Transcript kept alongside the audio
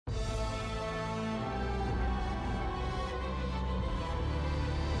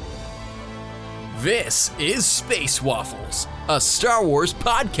This is Space Waffles, a Star Wars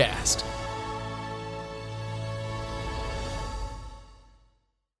podcast.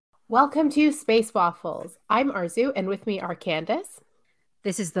 Welcome to Space Waffles. I'm Arzu, and with me are Candace.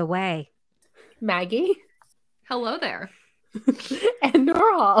 This is the way. Maggie. Hello there. And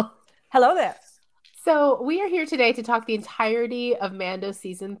Norhal. Hello there. So we are here today to talk the entirety of Mando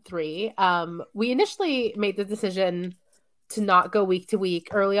Season 3. We initially made the decision to not go week to week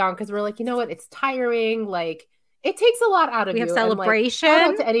early on because we're like, you know what? It's tiring. Like, it takes a lot out of you. We have celebration. And, like,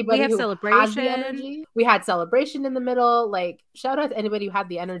 shout out to anybody we have who celebration. has the energy. We had celebration in the middle. Like, shout out to anybody who had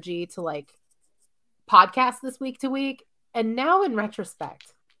the energy to, like, podcast this week to week. And now in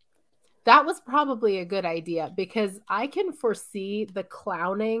retrospect, that was probably a good idea because I can foresee the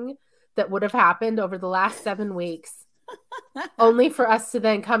clowning that would have happened over the last 7 weeks only for us to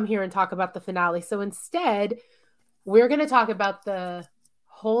then come here and talk about the finale. So instead, we're going to talk about the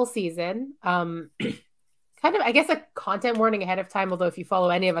whole season. Kind of, I guess, a content warning ahead of time, although if you follow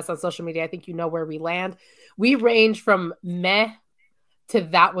any of us on social media, I think you know where we land. We range from meh to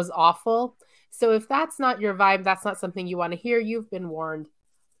that was awful. So if that's not your vibe, that's not something you want to hear, you've been warned.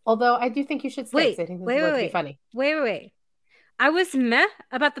 Although I do think you should stay. I think this is going to be funny. Wait. I was meh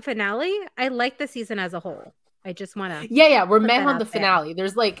about the finale. I like the season as a whole. I just want to. Yeah. We're meh on the finale.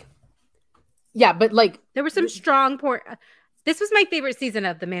 There's like, yeah, but like there were some strong point. This was my favorite season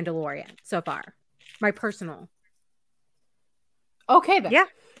of The Mandalorian so far. My personal. Okay, then. Yeah.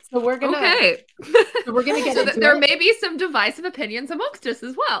 So we're gonna. Okay. So we're gonna get. So into there it. may be some divisive opinions amongst us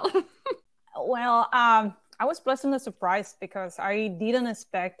as well. Well, I was pleasantly surprised because I didn't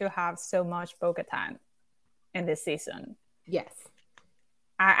expect to have so much Bo-Katan in this season. Yes.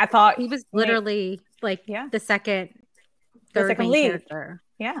 I thought he was literally the second main lead. Character.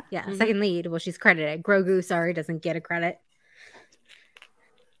 Yeah. Mm-hmm. Second lead. Well, she's credited. Grogu, sorry, doesn't get a credit.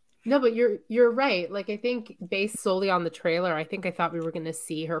 No, but you're right. Like, I think based solely on the trailer, I thought we were going to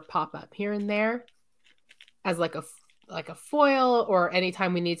see her pop up here and there as like a foil or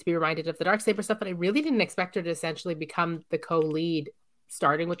anytime we need to be reminded of the Darksaber stuff. But I really didn't expect her to essentially become the co-lead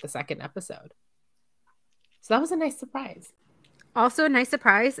starting with the second episode. So that was a nice surprise. Also, a nice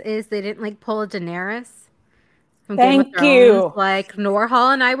surprise is they didn't pull a Daenerys from Thank Game of Thrones, you. like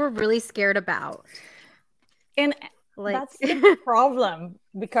Norhal and I were really scared about. And that's the problem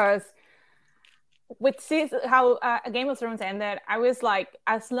because with how Game of Thrones ended, I was like,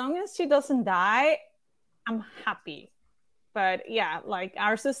 as long as she doesn't die, I'm happy. But yeah, like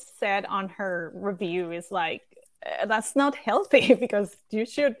Arzu said on her review, is like that's not healthy because you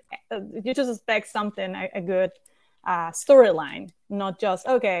just expect something a good storyline, not just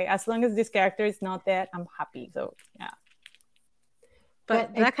okay. As long as this character is not dead, I'm happy. So yeah.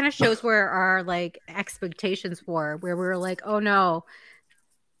 But that kind of shows where our expectations were, where we were like, oh no,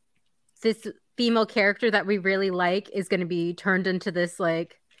 this female character that we really like is going to be turned into this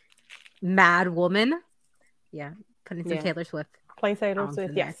mad woman. Yeah, putting some Taylor Swift. Play Taylor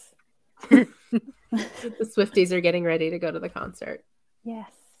Swift, yes. The Swifties are getting ready to go to the concert. Yes.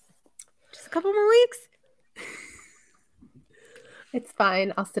 Just a couple more weeks. It's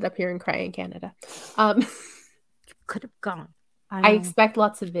fine. I'll sit up here and cry in Canada. Could have gone. I expect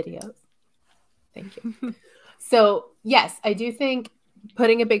lots of videos. Thank you. So, yes, I do think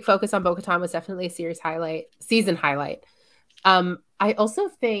putting a big focus on Bo-Katan was definitely a season highlight. I also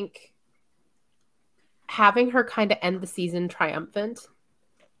think having her kind of end the season triumphant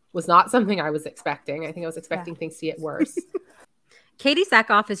was not something I was expecting. I think I was expecting things to get worse. Katie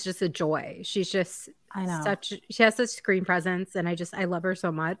Sackhoff is just a joy. She's just she has such screen presence, and I love her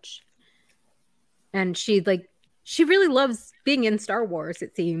so much. And she really loves being in Star Wars,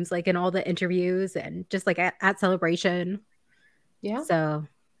 it seems, in all the interviews and just at Celebration. Yeah. So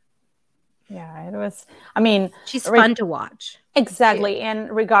yeah, it was, I mean, she's fun to watch. Exactly.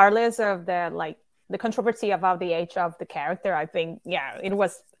 And regardless of the controversy about the age of the character, I think, it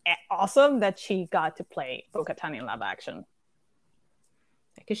was awesome that she got to play Bo-Katan in live action.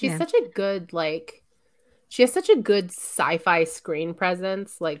 Because she's such a good, she has such a good sci-fi screen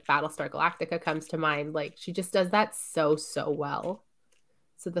presence. Battlestar Galactica comes to mind. She just does that so well.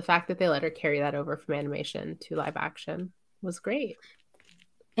 So the fact that they let her carry that over from animation to live action was great.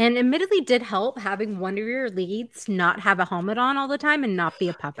 And admittedly did help having one of your leads not have a helmet on all the time and not be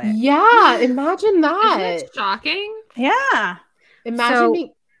a puppet. Yeah, imagine that. Isn't that shocking? Yeah.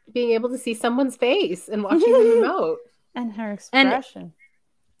 Imagine being able to see someone's face and watching the remote. And her expression.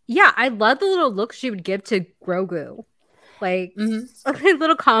 Yeah, I love the little look she would give to Grogu.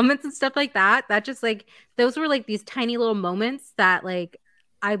 Little comments and stuff like that. That just those were these tiny little moments that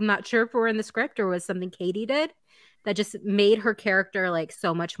I'm not sure if were in the script or was something Katie did that just made her character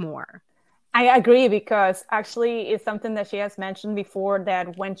so much more. I agree, because actually it's something that she has mentioned before,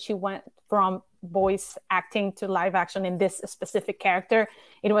 that when she went from voice acting to live action in this specific character,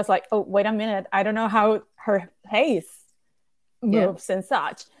 it was like, oh, wait a minute, I don't know how her face moves and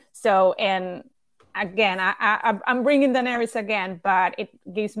such. So, and again, I'm bringing Daenerys again, but it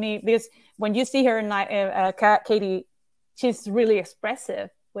gives me this, when you see her in Katie, she's really expressive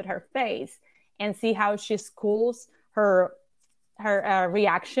with her face, and see how she schools her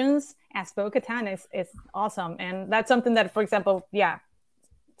reactions as Bo-Katan is awesome. And that's something that, for example,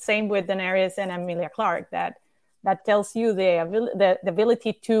 same with Daenerys and Emilia Clarke, that tells you the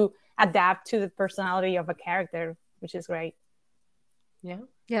ability to adapt to the personality of a character, which is great.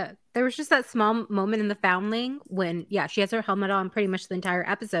 Yeah, there was just that small moment in the Foundling when, she has her helmet on pretty much the entire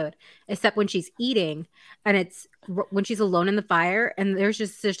episode, except when she's eating, and it's when she's alone in the fire, and there's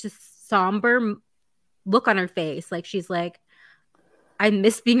just this somber look on her face, like she's like, I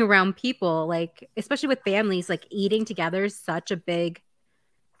miss being around people, like especially with families, like eating together is such a big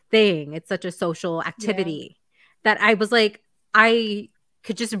thing. It's such a social activity that I was like, I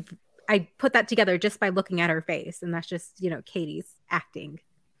put that together just by looking at her face, and that's just, Katie's acting.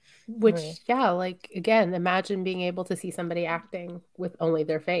 Which, like, again, imagine being able to see somebody acting with only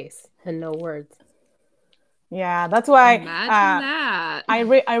their face and no words. Yeah, that's why. Imagine that.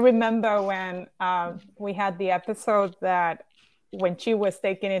 I remember when we had the episode that when she was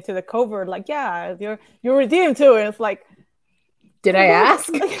taken into the covert, like, you're redeemed too, and it's like, did I ask?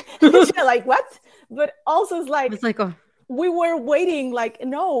 Like, what? But also, it's like, oh. We were waiting, like,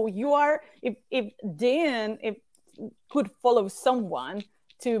 no, you are. If Dan could follow someone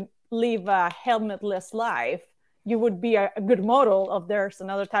to live a helmetless life, you would be a good model of there's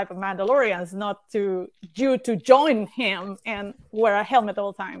another type of Mandalorians, not to join him and wear a helmet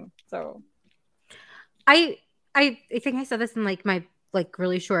all the time. So I think I said this in like my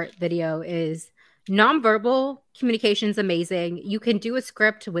really short video, is nonverbal communication is amazing. You can do a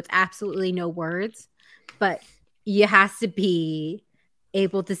script with absolutely no words, but you have to be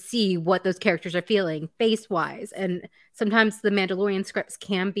able to see what those characters are feeling face wise. And sometimes the Mandalorian scripts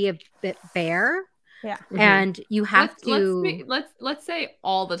can be a bit bare. Yeah. And you have to let's say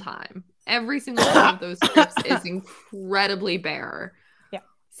all the time. Every single one of those scripts is incredibly bare. Yeah.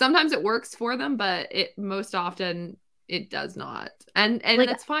 Sometimes it works for them, but most often it does not. And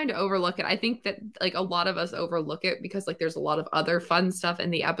it's fine to overlook it. I think that like a lot of us overlook it because like there's a lot of other fun stuff in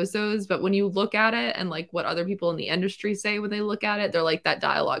the episodes, but when you look at it and like what other people in the industry say when they look at it, they're like, that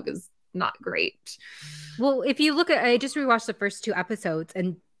dialogue is not great. Well, if you look at, I just rewatched the first 2 episodes,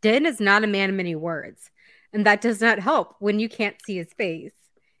 and Din is not a man of many words, and that does not help when you can't see his face.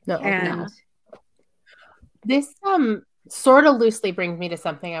 No. This sort of loosely brings me to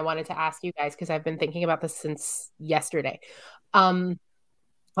something I wanted to ask you guys, because I've been thinking about this since yesterday.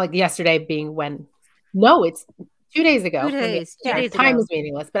 Like yesterday being when? No, it's 2 days ago. 2 days. Time is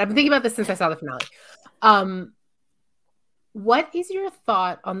meaningless, but I've been thinking about this since I saw the finale. What is your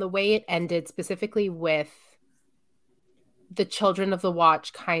thought on the way it ended, specifically with the Children of the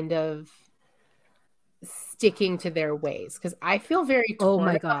Watch kind of sticking to their ways? Because I feel very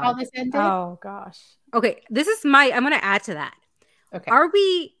torn about how this ended. Oh gosh. Okay, I'm going to add to that. Okay.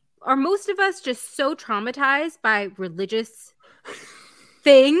 Are most of us just so traumatized by religious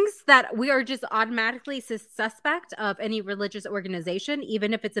things that we are just automatically suspect of any religious organization,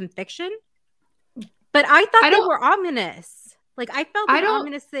 even if it's in fiction? But I thought they were ominous. Like, I felt an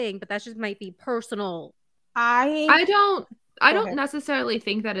ominous thing, but that just might be personal. I don't necessarily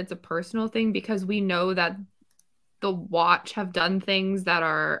think that it's a personal thing, because we know that the Watch have done things that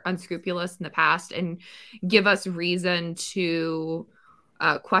are unscrupulous in the past and give us reason to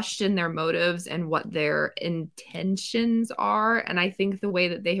question their motives and what their intentions are. And I think the way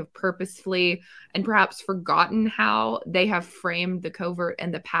that they have purposefully and perhaps forgotten how they have framed the covert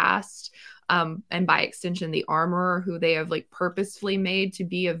in the past, and by extension, the armorer, who they have like purposefully made to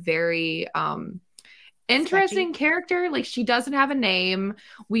be a very interesting character. Like, she doesn't have a name.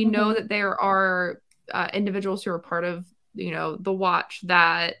 We know that there are individuals who are part of, the Watch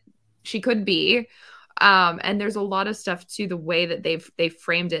that she could be. And there's a lot of stuff to the way that they've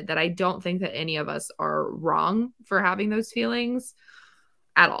framed it that I don't think that any of us are wrong for having those feelings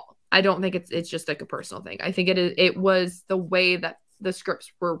at all. I don't think it's just like a personal thing. I think it was the way that the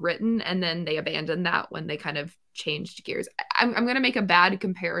scripts were written, and then they abandoned that when they kind of changed gears. I'm going to make a bad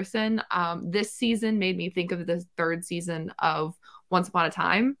comparison. This season made me think of the 3rd season of Once Upon a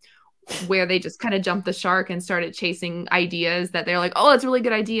Time, where they just kind of jumped the shark and started chasing ideas that they're like, oh, that's a really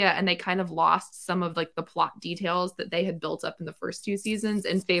good idea. And they kind of lost some of like the plot details that they had built up in the first 2 seasons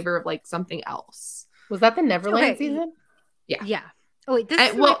in favor of like something else. Was that the Neverland season? Yeah. Oh wait,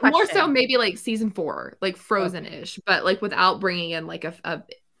 this is my question. More so maybe like season 4, like Frozen-ish, but like without bringing in like a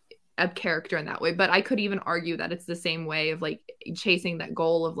character in that way. But I could even argue that it's the same way of like chasing that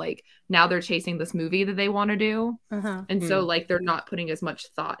goal of like now they're chasing this movie that they want to do, and so like they're not putting as much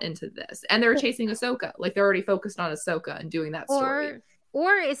thought into this, and they're chasing Ahsoka, like they're already focused on Ahsoka and doing that story.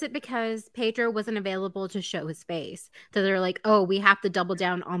 Or is it because Pedro wasn't available to show his face? So they're like, oh, we have to double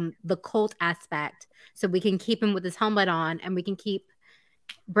down on the cult aspect so we can keep him with his helmet on and we can keep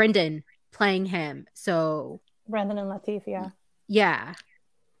Brendan playing him. So Brendan and Latif, yeah.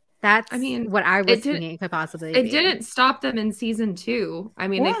 That's what I was thinking could possibly be. Didn't stop them in season 2. I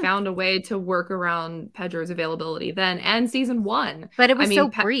mean, they found a way to work around Pedro's availability then, and season 1. But it was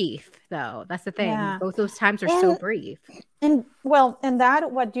brief, though. That's the thing. Yeah. Both those times are so brief. And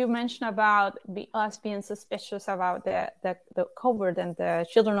that what you mentioned about us being suspicious about the covert and the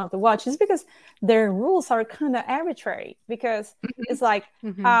Children of the Watch is because their rules are kind of arbitrary. Because it's like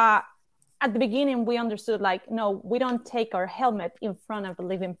at the beginning, we understood like, no, we don't take our helmet in front of a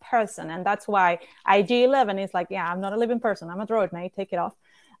living person. And that's why IG-11 is like, yeah, I'm not a living person. I'm a droid, mate. Take it off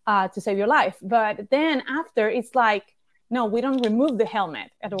to save your life. But then after, it's like, no, we don't remove the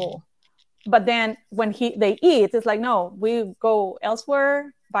helmet at all. But then when they eat, it's like, no, we go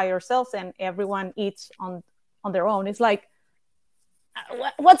elsewhere by ourselves and everyone eats on their own. It's like,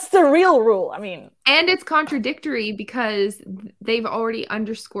 what's the real rule? I mean, and it's contradictory because they've already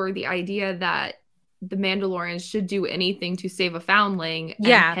underscored the idea that the Mandalorians should do anything to save a foundling.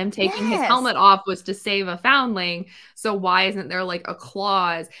 And him taking his helmet off was to save a foundling. So why isn't there like a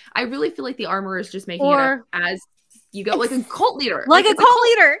clause? I really feel like the armor is just making it up as you go, like a cult leader. Like a cult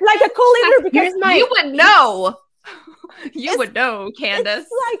leader. Because you would know. You would know, Candace.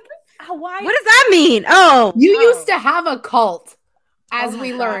 It's like, why? What does that mean? Oh, you used to have a cult. As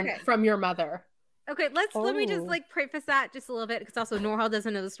we learned from your mother. Okay, let me just like preface that just a little bit because also Norhal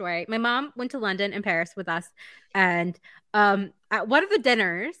doesn't know the story. My mom went to London and Paris with us, and at one of the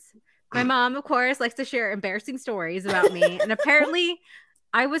dinners, my mom, of course, likes to share embarrassing stories about me. And apparently,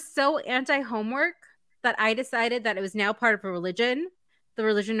 I was so anti-homework that I decided that it was now part of a religion, the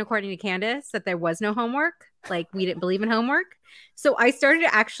religion according to Candace, that there was no homework. Like we didn't believe in homework. So I started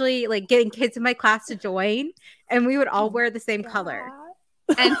actually like getting kids in my class to join, and we would all wear the same color.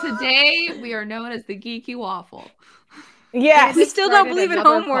 And today we are known as the Geeky Waffle. Yeah, we still don't believe in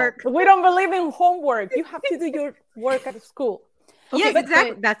homework. We don't believe in homework. You have to do your work at school. Okay, yes,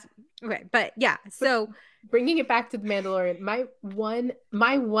 exactly. That's okay, but yeah. So bringing it back to the Mandalorian,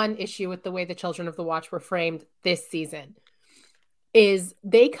 my one issue with the way the Children of the Watch were framed this season is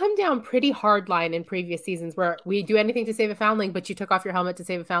they come down pretty hard line in previous seasons where we do anything to save a foundling, but you took off your helmet to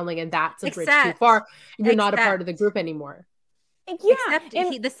save a foundling, and that's a bridge too far. You're not a part of the group anymore. Yeah.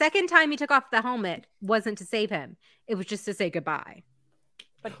 Except the second time he took off the helmet wasn't to save him. It was just to say goodbye.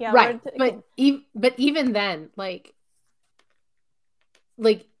 But but even then, like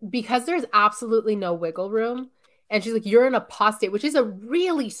because there's absolutely no wiggle room, and she's like, you're an apostate, which is a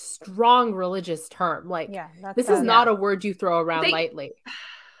really strong religious term. Like, this is not a word you throw around lightly.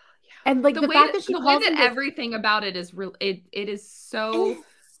 And like the fact that she calls that everything about it is real. It is so.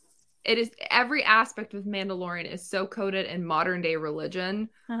 It is every aspect of Mandalorian is so coded in modern day religion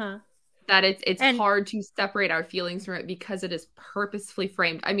that it's hard to separate our feelings from it because it is purposefully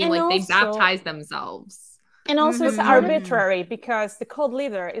framed. I mean, like they baptize themselves. And also it's arbitrary because the cult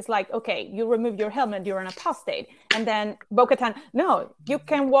leader is like, okay, you remove your helmet, you're an apostate. And then Bo-Katan, no, you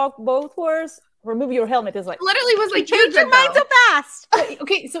can walk both ways, remove your helmet. Is like literally was like, change your mind so fast.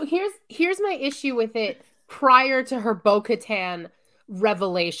 Okay, so here's my issue with it prior to her Bo-Katan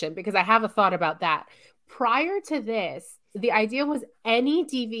revelation, because I have a thought about that. Prior to this, the idea was any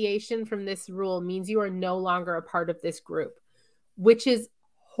deviation from this rule means you are no longer a part of this group, which is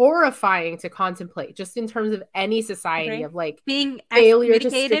horrifying to contemplate just in terms of any society of like being failure to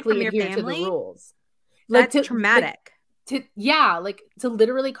strictly adhere to the rules. That's traumatic. To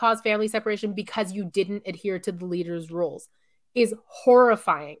literally cause family separation because you didn't adhere to the leader's rules is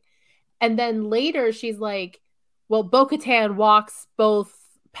horrifying. And then later she's like, well, Bo-Katan walks both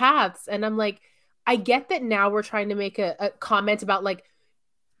paths. And I'm like, I get that now we're trying to make a comment about like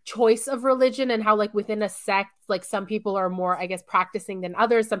choice of religion and how like within a sect, like some people are more, I guess, practicing than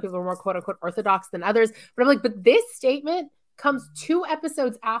others. Some people are more quote unquote orthodox than others. But I'm like, but this statement comes 2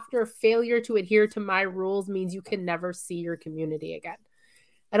 episodes after failure to adhere to my rules means you can never see your community again.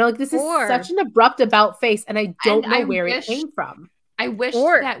 And I'm like, this is such an abrupt about face. And I don't know where it came from. I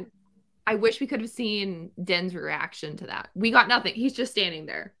wish we could have seen Din's reaction to that. We got nothing. He's just standing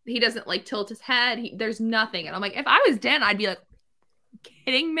there. He doesn't like tilt his head. There's nothing. And I'm like, if I was Din, I'd be like,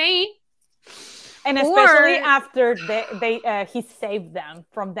 kidding me? And especially after he saved them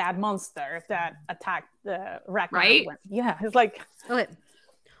from that monster that attacked the Ragnar. Right? Yeah, it's like... Okay.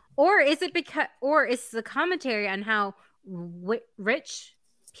 Or is it because, or is the commentary on how rich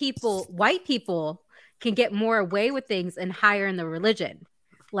people, white people, can get more away with things and higher in the religion?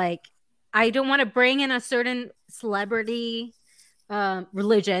 Like, I don't want to bring in a certain celebrity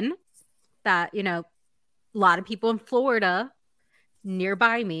religion that, you know, a lot of people in Florida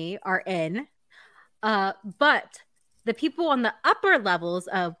nearby me are in. But the people on the upper levels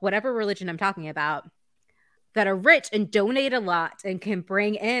of whatever religion I'm talking about that are rich and donate a lot and can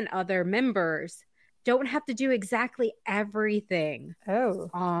bring in other members don't have to do exactly everything.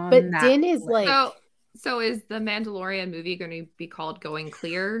 But Din is like... So is the Mandalorian movie going to be called Going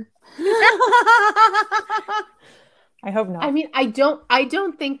Clear? I hope not. I mean, I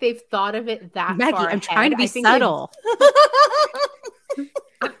don't think they've thought of it that Maggie, far I'm ahead. trying to be subtle.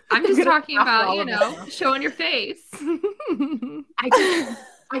 I'm just talking about, you know, showing your face.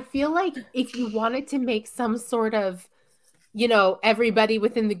 I feel like if you wanted to make some sort of, you know, everybody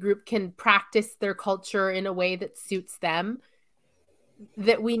within the group can practice their culture in a way that suits them,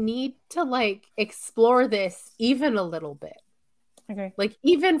 that we need to like explore this even a little bit. Okay. Like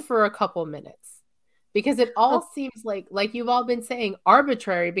even for a couple minutes. Because it all seems like you've all been saying,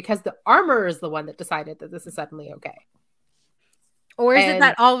 arbitrary, because the armorer is the one that decided that this is suddenly okay. Or is it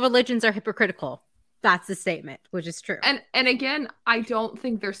that all religions are hypocritical? That's the statement, which is true. And again, I don't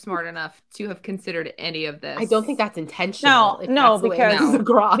think they're smart enough to have considered any of this. I don't think that's intentional.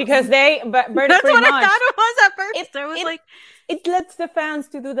 Because they, but that's what I thought it was at first. It lets the fans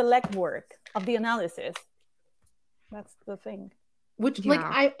to do the legwork of the analysis. That's the thing. Which,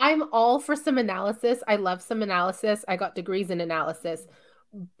 like, I'm all for some analysis. I love some analysis. I got degrees in analysis.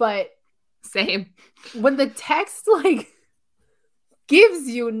 But same. When the text, like, gives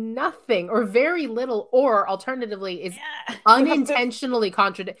you nothing or very little, or alternatively is unintentionally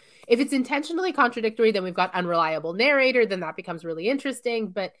contradictory. If it's intentionally contradictory, then we've got unreliable narrator, then that becomes really interesting.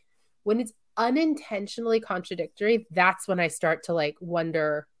 But when it's unintentionally contradictory, that's when I start to like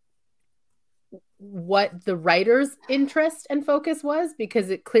wonder what the writer's interest and focus was, because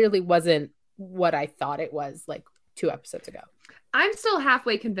it clearly wasn't what I thought it was like 2 episodes ago. I'm still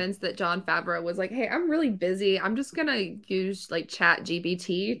halfway convinced that Jon Favreau was like, hey, I'm really busy. I'm just going to use like Chat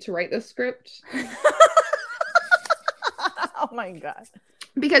GPT to write the script. Oh my God.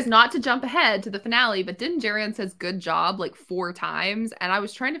 Because not to jump ahead to the finale, but Din Djarin says good job like 4 times. And I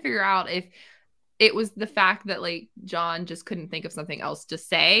was trying to figure out if it was the fact that like John just couldn't think of something else to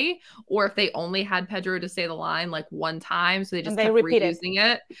say, or if they only had Pedro to say the line like 1 time, so they just kept reusing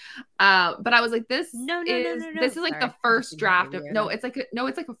it. But I was like, this is like the first draft of it's like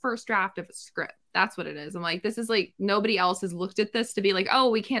a first draft of a script. That's what it is. I'm like, this is like nobody else has looked at this to be like,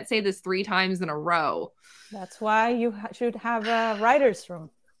 oh, we can't say this 3 times in a row. That's why you should have a writer's room.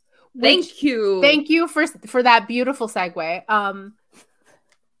 Thank you for that beautiful segue.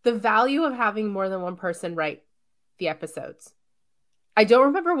 The value of having more than one person write the episodes. I don't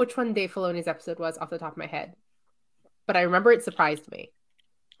remember which one Dave Filoni's episode was off the top of my head, but I remember it surprised me.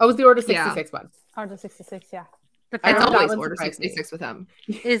 Oh, it was the Order 66 one. Order 66, yeah. It's always Order 66 with him.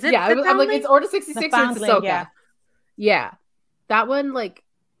 Is it? Yeah, I'm like, it's Order 66 or it's Ahsoka. Yeah. That one, like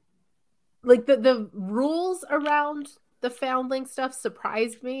the rules around the foundling stuff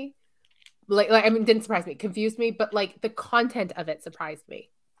surprised me. Like I mean, didn't surprise me, confused me, but like the content of it surprised me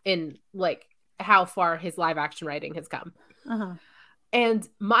in like how far his live action writing has come. And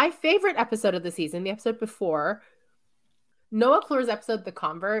my favorite episode of the season, the episode before, Noah Clure's episode, The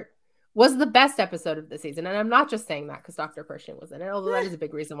Convert, was the best episode of the season. And I'm not just saying that because Dr. Pershing was in it, although that is a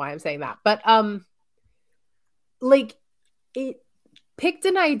big reason why I'm saying that. But like it picked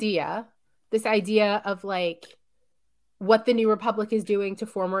an idea, this idea of like what the New Republic is doing to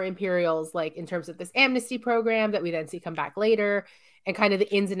former Imperials, like in terms of this amnesty program that we then see come back later, and kind of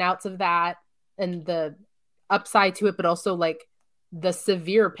the ins and outs of that and the upside to it, but also like the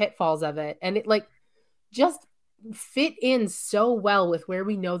severe pitfalls of it. And it like just fit in so well with where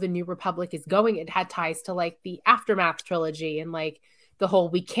we know the New Republic is going. It had ties to like the Aftermath trilogy and like the whole,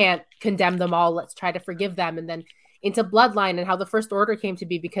 we can't condemn them all, let's try to forgive them. And then into Bloodline and how the First Order came to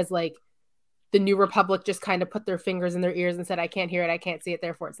be because like the New Republic just kind of put their fingers in their ears and said, I can't hear it, I can't see it,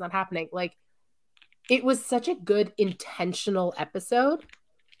 therefore it's not happening. Like, it was such a good intentional episode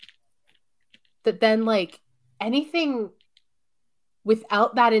that then like anything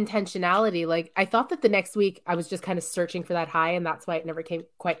without that intentionality, like I thought that the next week I was just kind of searching for that high, and that's why it never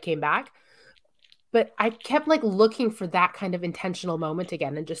quite came back. But I kept like looking for that kind of intentional moment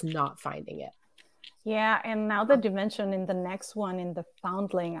again and just not finding it. Yeah, and now that you mentioned in the next one, in the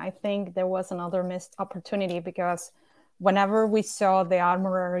Foundling, I think there was another missed opportunity, because whenever we saw the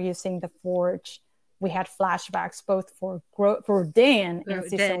Armorer using the Forge, we had flashbacks both for Din in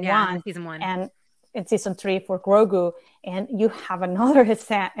season one, and in season 3 for Grogu, and you have another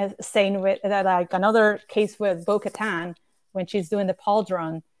scene with like another case with Bo-Katan when she's doing the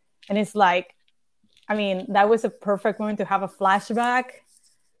pauldron, and it's like, I mean, that was a perfect moment to have a flashback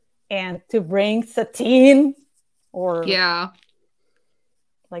and to bring Satine, or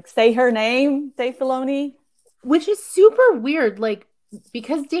like say her name, Dave Filoni, which is super weird. Like,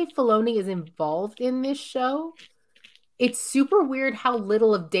 because Dave Filoni is involved in this show, it's super weird how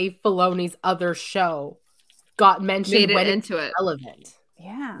little of Dave Filoni's other show got mentioned when it's relevant.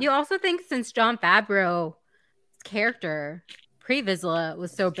 Yeah. You also think since Jon Favreau's character pre-Vizsla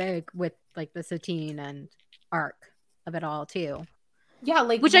was so big with like the Satine and arc of it all too. Yeah,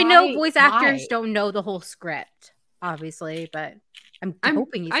 like, which I know voice actors don't know the whole script, obviously, but I'm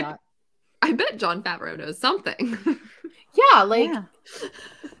hoping he saw it. I bet Jon Favreau knows something. Yeah, like. Yeah.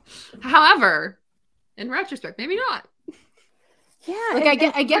 However, in retrospect, maybe not. Yeah, like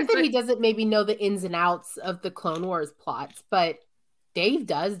I get that he doesn't maybe know the ins and outs of the Clone Wars plots, but Dave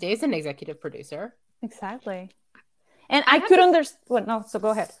does. Dave's an executive producer. Exactly. And I could understand. Well, no, so go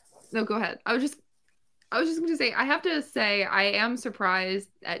ahead. No, go ahead. I was just going to say, I have to say, I am surprised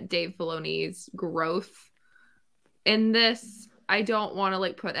at Dave Filoni's growth in this. I don't want to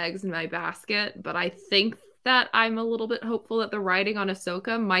like put eggs in my basket, but I think that I'm a little bit hopeful that the writing on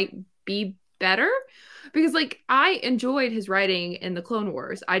Ahsoka might be better, because like I enjoyed his writing in the Clone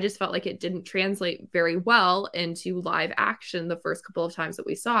Wars. I just felt like it didn't translate very well into live action the first couple of times that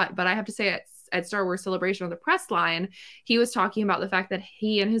we saw it. But I have to say, at Star Wars Celebration on the press line, he was talking about the fact that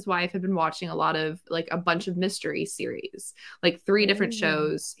he and his wife had been watching a bunch of mystery series, like 3 different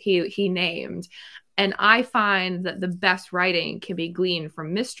shows he named. And I find that the best writing can be gleaned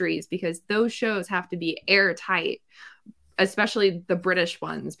from mysteries, because those shows have to be airtight, especially the British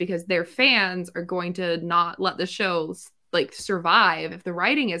ones, because their fans are going to not let the shows like survive if the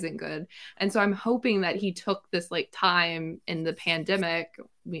writing isn't good. And so I'm hoping that he took this like time in the pandemic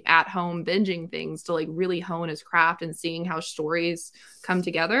at home binging things to like really hone his craft and seeing how stories come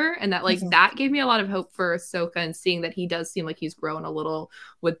together. And that like that gave me a lot of hope for Ahsoka, and seeing that he does seem like he's grown a little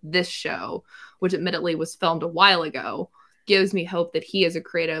with this show, which admittedly was filmed a while ago, gives me hope that he as a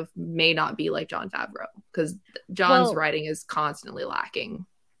creative may not be like Jon Favreau, because John's writing is constantly lacking.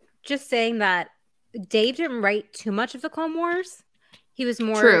 Just saying that Dave didn't write too much of the Clone Wars. He was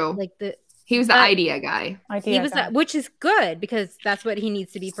more like he was the idea guy. Which is good, because that's what he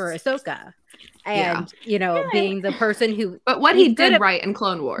needs to be for Ahsoka. And being the person who. But what he did write in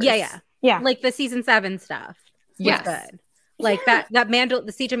Clone Wars, yeah, like the season 7 stuff. Was good. Like that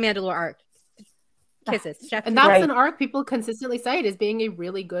the Siege of Mandalore arc. Kisses, and that's an arc people consistently cite as being a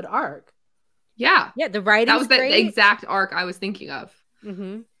really good arc. Yeah, the writing. That was the exact arc I was thinking of.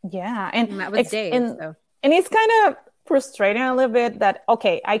 Mm-hmm. Yeah, and that was Dave. And it's kind of frustrating a little bit that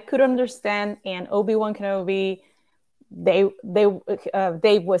I could understand in Obi-Wan Kenobi,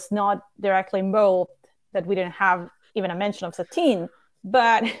 Dave was not directly involved, that we didn't have even a mention of Satine,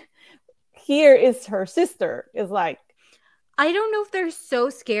 but here is her sister. Is like, I don't know if they're so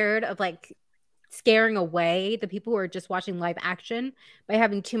scared of like scaring away the people who are just watching live action by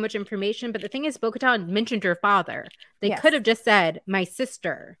having too much information. But the thing is, Bo-Katan mentioned her father. They could have just said, my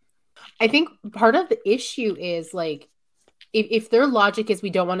sister. I think part of the issue is like, if their logic is we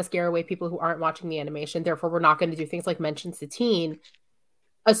don't want to scare away people who aren't watching the animation, therefore we're not going to do things like mention Satine.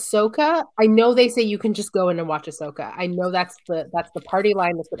 Ahsoka, I know they say you can just go in and watch Ahsoka. I know that's the party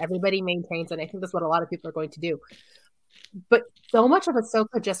line. That's what everybody maintains. And I think that's what a lot of people are going to do. But so much of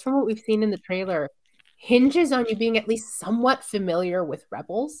Ahsoka, just from what we've seen in the trailer, hinges on you being at least somewhat familiar with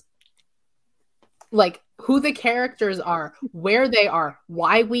Rebels. Like, who the characters are, where they are,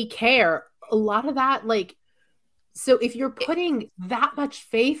 why we care. A lot of that, like, so if you're putting that much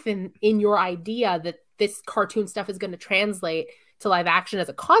faith in your idea that this cartoon stuff is going to translate to live action as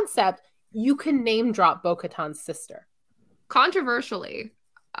a concept, you can name drop Bo-Katan's sister. Controversially,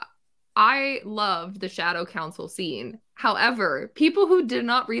 I loved the Shadow Council scene. However, people who did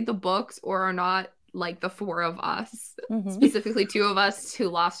not read the books or are not like the 4 of us, specifically 2 of us who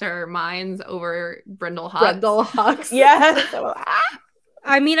lost our minds over Brindle Hux. Yes.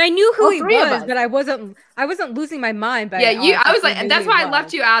 I mean, I knew who he was, but I wasn't losing my mind. But I was like, and that's why I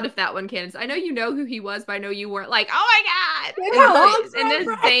left you out of that one, Candace. I know you know who he was, but I know you weren't like, oh my god, in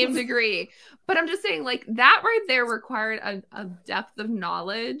the same degree. But I'm just saying, like, that right there required a depth of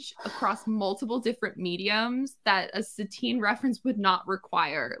knowledge across multiple different mediums that a Satine reference would not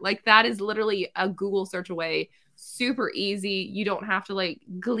require. Like, that is literally a Google search away. Super easy. You don't have to, like,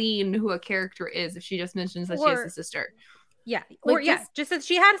 glean who a character is if she just mentions that she has a sister. Yeah. Like, or, just that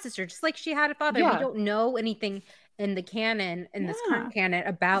she had a sister, just like she had a father. Yeah. We don't know anything in the canon, in this current canon,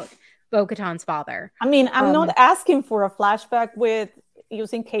 about Bo-Katan's father. I mean, I'm not asking for a flashback with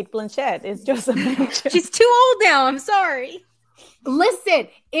using Kate Blanchett. It's just a mention. She's too old now. I'm sorry. Listen,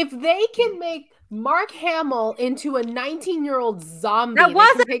 if they can make Mark Hamill into a 19-year-old zombie, That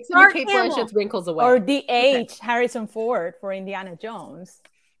wasn't they can take some Mark of Kate Hamill. Blanchett's wrinkles away. Or de-age Harrison Ford for Indiana Jones.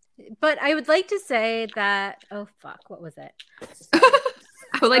 But I would like to say that, oh, fuck, what was it?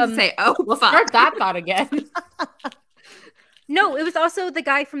 I would like to say, we'll start that thought again. No, it was also the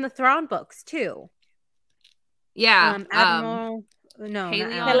guy from the Thrawn books, too. Yeah. Admiral... No,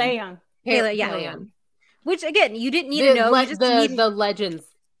 Peleon. Peleon. Which, again, you didn't need to know. The legends.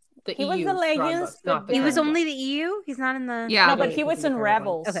 He was the Legends. He was only the EU? He's not in the... Yeah. No, but he was in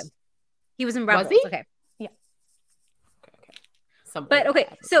Rebels. Okay. He was in Rebels. Was he? Okay. Yeah. Okay. But, okay,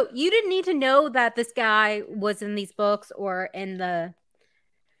 so you didn't need to know that this guy was in these books or in the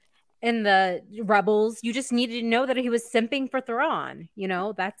Rebels. You just needed to know that he was simping for Thrawn. You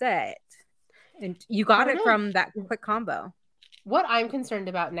know, that's it. And you got it from that quick combo. What I'm concerned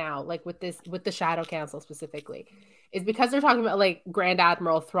about now, like with the Shadow Council specifically, is because they're talking about like Grand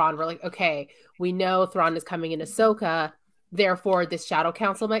Admiral Thrawn. We're like, okay, we know Thrawn is coming in Ahsoka, therefore this Shadow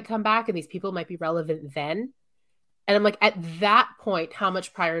Council might come back and these people might be relevant then. And I'm like, at that point, how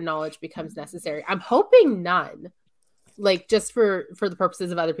much prior knowledge becomes necessary? I'm hoping none. Like, just for the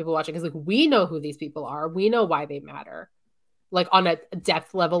purposes of other people watching, because like we know who these people are, we know why they matter. Like on a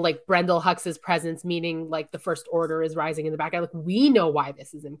depth level, like Brendel Hux's presence, meaning like the First Order is rising in the background. Like we know why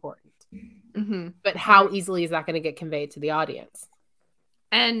this is important, but how easily is that going to get conveyed to the audience?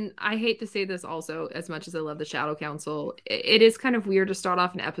 And I hate to say this also, as much as I love the Shadow Council, it is kind of weird to start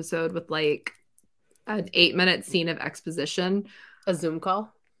off an episode with like an 8-minute scene of exposition, a Zoom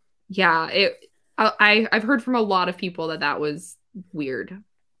call. Yeah, I've heard from a lot of people that was weird.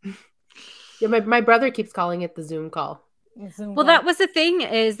 Yeah, my brother keeps calling it the Zoom call. Well, that was the thing,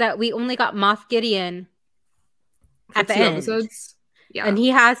 is that we only got Moff Gideon at the end. Episodes. Yeah. And he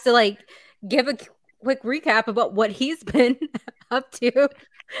has to like give a quick recap about what he's been up to.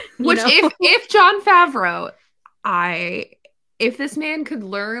 Which if Jon Favreau, if this man could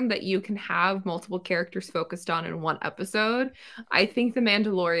learn that you can have multiple characters focused on in one episode, I think The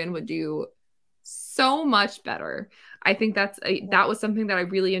Mandalorian would do so much better. I think that was something that I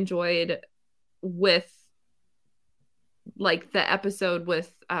really enjoyed with like the episode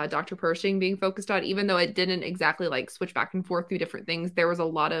with Dr. Pershing being focused on, even though it didn't exactly like switch back and forth through different things, there was a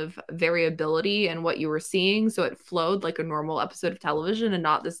lot of variability in what you were seeing. So it flowed like a normal episode of television and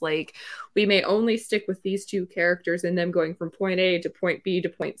not this like, we may only stick with these two characters and them going from point A to point B to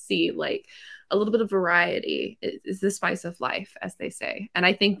point C. Like a little bit of variety is the spice of life, as they say. And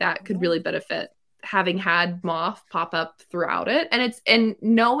I think that could really benefit having had Moff pop up throughout it. And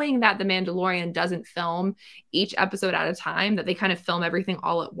knowing that The Mandalorian doesn't film each episode at a time, that they kind of film everything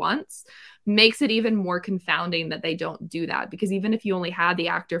all at once, makes it even more confounding that they don't do that. Because even if you only had the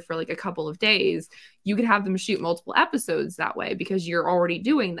actor for like a couple of days, you could have them shoot multiple episodes that way because you're already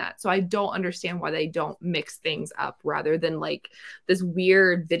doing that. So I don't understand why they don't mix things up rather than like this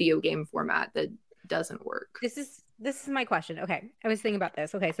weird video game format that doesn't work. This is my question. Okay. I was thinking about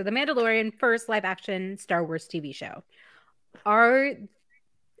this. Okay. So The Mandalorian, first live action Star Wars TV show. Are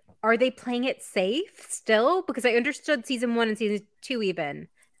they playing it safe still? Because I understood season 1 and season 2 even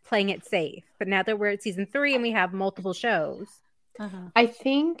playing it safe. But now that we're at season 3 and we have multiple shows. I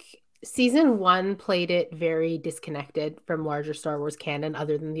think season 1 played it very disconnected from larger Star Wars canon,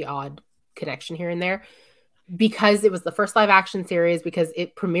 other than the odd connection here and there. Because it was the first live action series, because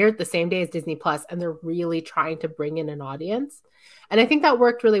it premiered the same day as Disney Plus, and they're really trying to bring in an audience. And I think that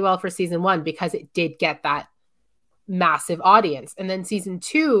worked really well for season 1 because it did get that massive audience. And then season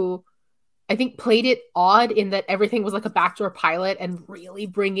 2, I think, played it odd in that everything was like a backdoor pilot and really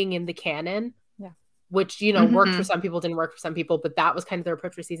bringing in the canon, which, worked for some people, didn't work for some people, but that was kind of their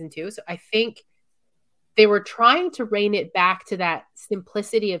approach for season 2. So I think they were trying to rein it back to that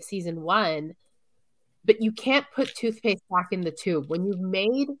simplicity of season 1. But you can't put toothpaste back in the tube. When you've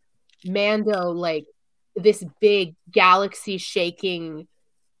made Mando like this big galaxy-shaking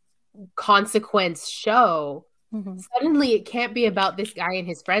consequence show, suddenly it can't be about this guy and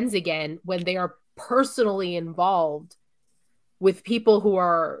his friends again when they are personally involved with people who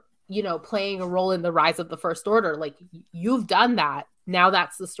are, playing a role in the rise of the First Order. Like, you've done that. Now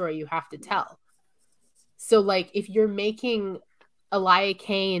that's the story you have to tell. So, like, if you're making Elia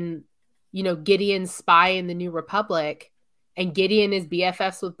Kane, you know, Gideon's spy in the New Republic, and Gideon is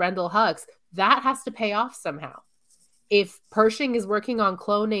BFFs with Brendel Hux, that has to pay off somehow. If Pershing is working on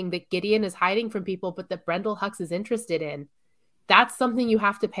cloning that Gideon is hiding from people, but that Brendel Hux is interested in, that's something you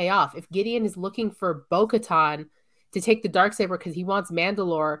have to pay off. If Gideon is looking for Bo-Katan to take the Darksaber because he wants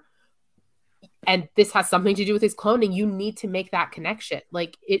Mandalore, and this has something to do with his cloning, you need to make that connection.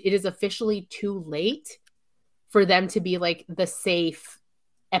 Like, it is officially too late for them to be like the safe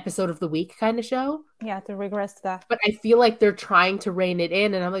episode of the week kind of show. Yeah, to regress to that. But I feel like they're trying to rein it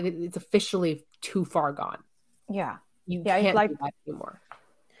in, and I'm like, it's officially too far gone. Yeah. You can't do that anymore.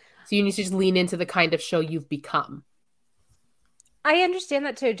 So you need to just lean into the kind of show you've become. I understand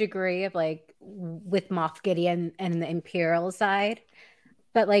that to a degree of like with Moff Gideon and the Imperial side.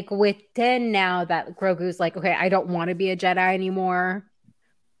 But like with Din now that Grogu's like, okay, I don't want to be a Jedi anymore.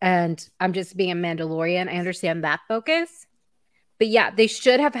 And I'm just being a Mandalorian. I understand that focus. But yeah, they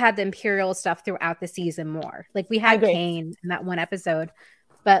should have had the Imperial stuff throughout the season more. Like we had Kane in that one episode.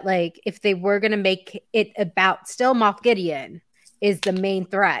 But like if they were going to make it about still Moff Gideon is the main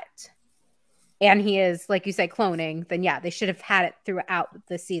threat. And he is, like you said, cloning. Then yeah, they should have had it throughout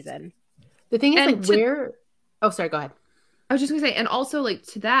the season. The thing is like Oh, sorry, go ahead. I was just going to say, and also like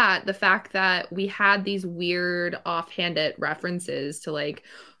to that, the fact that we had these weird offhanded references to like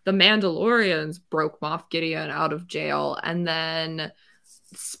the Mandalorians broke Moff Gideon out of jail, and then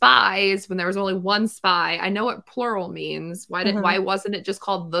spies when there was only one spy. I know what plural means. Why wasn't it just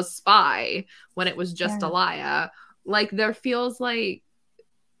called the spy when it was just Elia? Like there feels like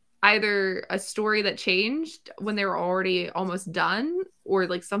either a story that changed when they were already almost done, or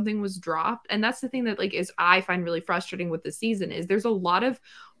like something was dropped. And that's the thing that like is I find really frustrating with the season is there's a lot of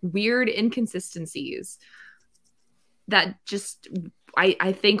weird inconsistencies that just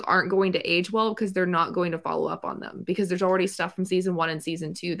I think aren't going to age well because they're not going to follow up on them, because there's already stuff from season 1 and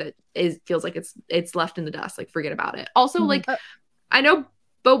season 2 that feels like it's left in the dust. Like forget about it. Also, like I know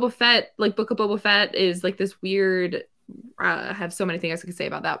Boba Fett, like Book of Boba Fett is like this weird I have so many things I could say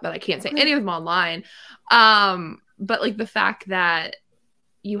about that, but I can't say any of them online. But like the fact that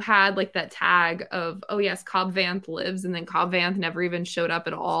you had like that tag of, oh yes, Cobb Vanth lives, and then Cobb Vanth never even showed up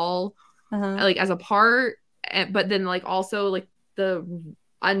at all, like as a part. But then like also like the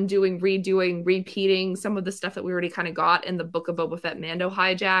undoing, redoing, repeating some of the stuff that we already kind of got in the Book of Boba Fett Mando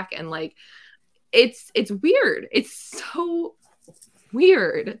hijack, and like it's weird. It's so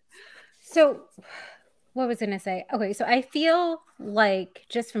weird. So what was I going to say? Okay, so I feel like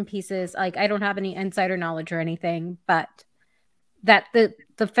just from pieces, like I don't have any insider knowledge or anything, but that the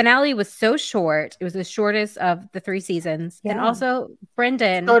finale was so short. It was the shortest of the 3 seasons. Yeah. And also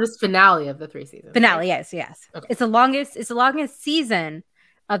Brendan. Shortest finale of the 3 seasons. Finale, right? Yes. Okay. It's the longest season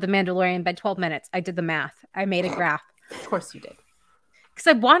of The Mandalorian by 12 minutes. I did the math. I made a graph. Of course you did.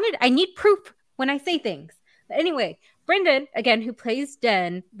 Because I need proof when I say things. But anyway, Brendan, again, who plays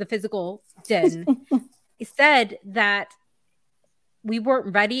Den, the physical Den, said that we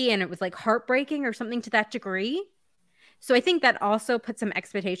weren't ready and it was like heartbreaking or something to that degree. So I think that also put some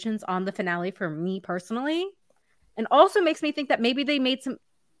expectations on the finale for me personally, and also makes me think that maybe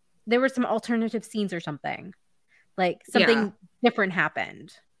there were some alternative scenes or something, like something different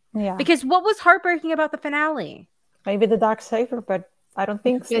happened. Yeah. Because what was heartbreaking about the finale? Maybe the Darksaber, but I don't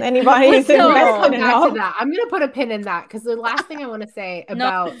think anybody's invested enough. I'm going to put a pin in that because the last thing I want to say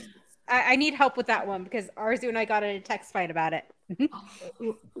about... I need help with that one because Arzu and I got in a text fight about it.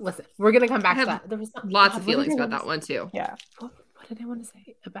 Listen, we're going to come back to that. There was lots of feelings about that one too. Yeah. What did I want to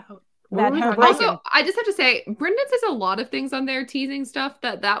say about... Also, I just have to say, Brendan says a lot of things on there, teasing stuff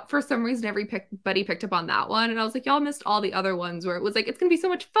that for some reason everybody picked up on that one. And I was like, y'all missed all the other ones where it was like, it's going to be so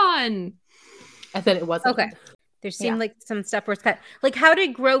much fun. And then it wasn't. Okay. There seemed like some stuff was cut. Like, how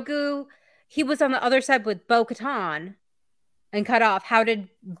did Grogu, he was on the other side with Bo-Katan and cut off. How did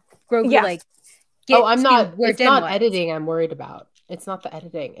Grogu get it's not editing I'm worried about. It's not the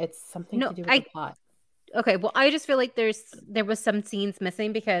editing. It's something to do with the plot. Okay, well, I just feel like there was some scenes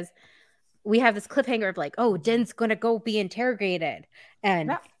missing because we have this cliffhanger of like, oh, Din's gonna go be interrogated,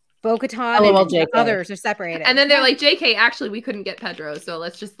 and Bo-Katan and the others are separated. And then they're like, JK, actually, we couldn't get Pedro, so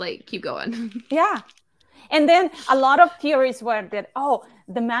let's just like keep going. Yeah. And then a lot of theories were that,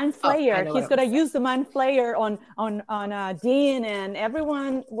 the Man Flayer, he's going to use the Man Flayer on Dean, and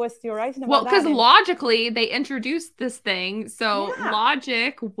everyone was theorizing about that. Well, because logically, they introduced this thing, so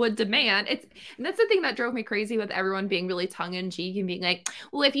logic would demand and that's the thing that drove me crazy with everyone being really tongue-in-cheek and being like,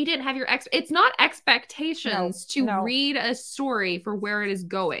 well, if you didn't have your it's not expectations to read a story for where it is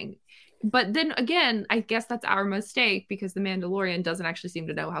going. But then again, I guess that's our mistake because the Mandalorian doesn't actually seem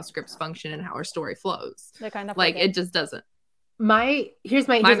to know how scripts function and how our story flows. They kind of like forget. it just doesn't. Here's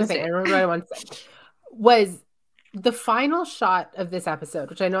my thing. I remember what I want to say was the final shot of this episode,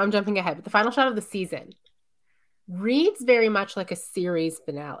 which I know I'm jumping ahead, but the final shot of the season reads very much like a series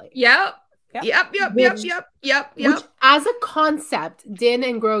finale. Yep. Which, as a concept, Din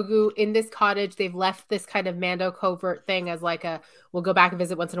and Grogu in this cottage, they've left this kind of Mando covert thing as like we'll go back and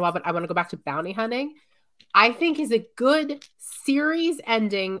visit once in a while, but I want to go back to bounty hunting. I think is a good series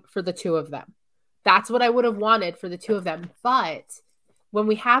ending for the two of them. That's what I would have wanted for the two of them. But when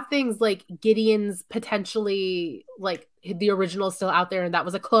we have things like Gideon's potentially, like, the original still out there and that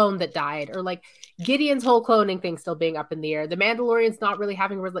was a clone that died, or like Gideon's whole cloning thing still being up in the air, the Mandalorian's not really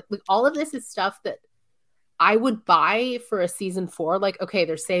having, like all of this is stuff that I would buy for a season 4. Like, okay,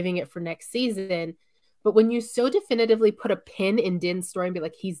 they're saving it for next season. But when you so definitively put a pin in Din's story and be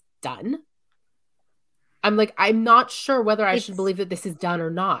like, he's done, I'm like, I'm not sure whether I should believe that this is done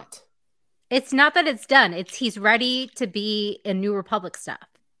or not. It's not that it's done. It's he's ready to be in New Republic stuff.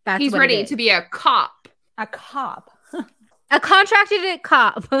 He's ready to be a cop. A cop. A contracted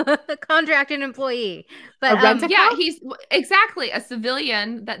cop. A contracted employee. But he's exactly a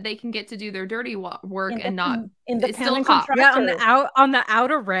civilian that they can get to do their dirty work and not still a cop. Yeah, on the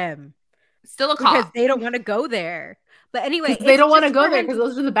outer rim. Still a cop. Because they don't want to go there. But anyway, they don't want to go there because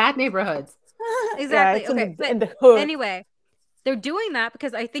those are the bad neighborhoods. Exactly. Yeah, okay. in the hood. Anyway, they're doing that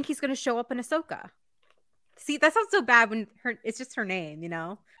because I think he's going to show up in Ahsoka. See, that sounds so bad when it's just her name, you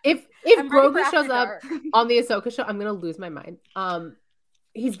know? If Grogu shows up on the Ahsoka show, I'm going to lose my mind.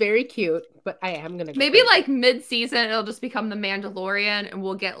 He's very cute, but I am going to maybe like mid-season, it'll just become the Mandalorian and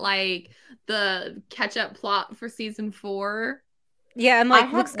we'll get like the catch-up plot for season 4. Yeah, and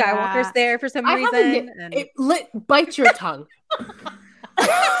like Luke Skywalker's there for some reason. Bite your tongue.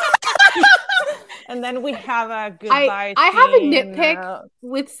 And then we have a goodbye. I have a nitpick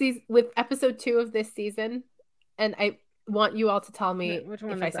with episode 2 of this season, and I want you all to tell me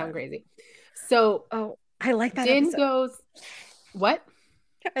if I sound crazy. So, I like that. Din goes, what?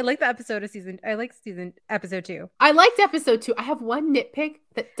 I like the episode of season. I like episode 2. I liked episode 2. I have one nitpick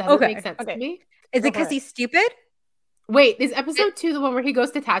that doesn't make sense to me. Is it because he's stupid? Wait, is episode 2 the one where he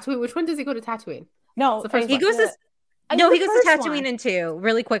goes to Tatooine? Which one does he go to Tatooine? No, the first he one. goes to. No, he goes to Tatooine in 2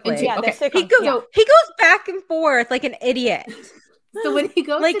 really quickly. Yeah, okay. He goes back and forth like an idiot. So when he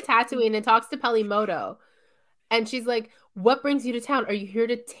goes to Tatooine and talks to Pelimoto, and she's like, "What brings you to town? Are you here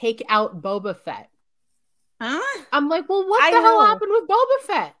to take out Boba Fett?" Huh? I'm like, "Well, what the hell happened with Boba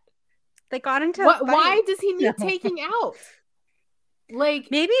Fett? They got into why does he need taking out?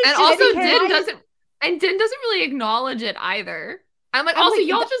 Like, maybe and also Din doesn't really acknowledge it either. I'm like,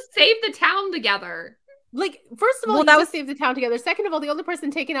 y'all just saved the town together. Like, first of all, you just saved the town together. Second of all, the only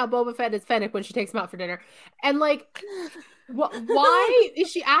person taking out Boba Fett is Fennec when she takes him out for dinner. And like, why is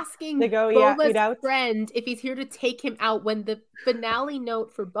she asking Boba's friend if he's here to take him out when the finale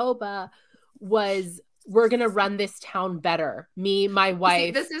note for Boba was, "We're gonna run this town better. Me, my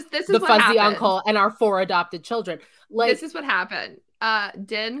wife, this is the fuzzy uncle, and our 4 adopted children." Like, this is what happened.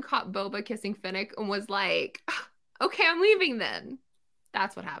 Din caught Boba kissing Fennec and was like, "Okay, I'm leaving then."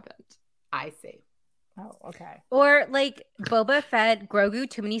 That's what happened. I see. Oh, okay. Or like Boba fed Grogu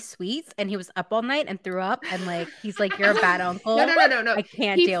too many sweets and he was up all night and threw up and like he's like, "You're a bad uncle." No. I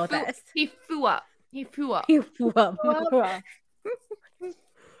can't deal with this. He flew up.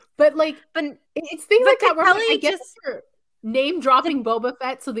 But it's things like that where I guess we're name dropping Boba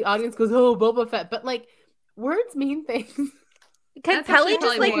Fett so the audience goes, "Oh, Boba Fett," but like words mean things. Can Pelly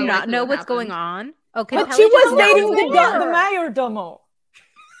just like not know what's going on? Oh, but she was dating the mayordomo.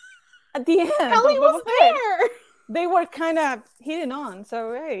 At the end, Pelly was there. They were kind of hitting on,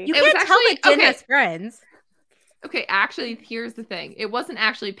 so hey. You can't tell that Din has friends. Okay, actually, here's the thing. It wasn't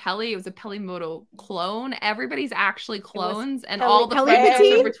actually Pelly. It was a Pelimoto clone. Everybody's actually clones, and all the friends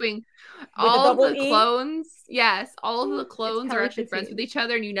are between all of the clones. Yes, all of the clones are actually friends with each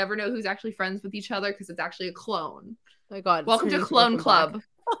other, and you never know who's actually friends with each other because it's actually a clone. Oh my God! Welcome to Clone Club.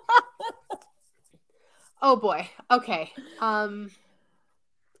 Oh boy. Okay.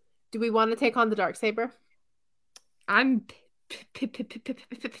 Do we want to take on the Darksaber? I'm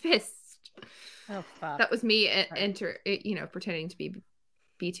pissed. Oh fuck! That was me pretending to be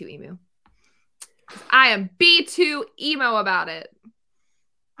B2 emo. I am B2 emo about it.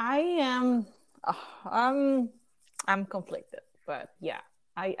 I am. I'm conflicted, but yeah,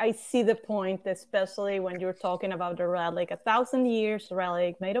 I see the point, especially when you're talking about the relic, 1,000 years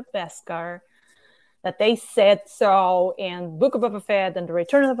relic made of Beskar. That they said so in Book of Boba Fett and the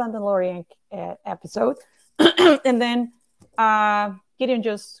Return of the Mandalorian episode. And then, Gideon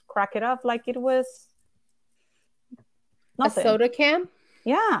just crack it up like it was nothing. A soda can?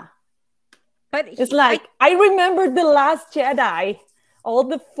 Yeah. But it's like, I remember The Last Jedi. All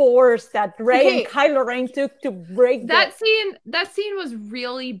the force that Rey and Kylo Ren took to break that scene. That scene was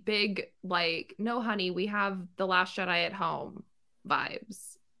really big. Like, no, honey, we have The Last Jedi at home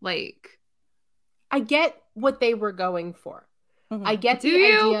vibes. Like, I get what they were going for. Mm-hmm. I get the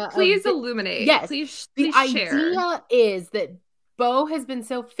idea. Please illuminate. Yes, please the share. idea is that Bo has been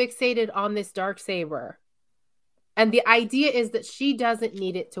so fixated on this Darksaber, and the idea is that she doesn't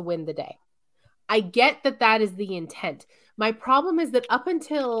need it to win the day. I get that is the intent. My problem is that up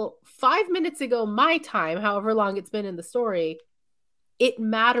until 5 minutes ago, my time, however long it's been in the story, it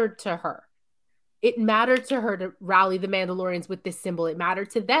mattered to her. It mattered to her to rally the Mandalorians with this symbol. It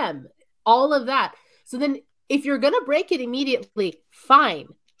mattered to them. All of that. So then if you're going to break it immediately, fine.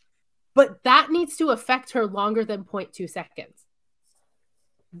 But that needs to affect her longer than 0.2 seconds.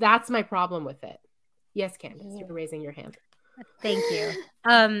 That's my problem with it. Yes, Candace, you're raising your hand. Thank you.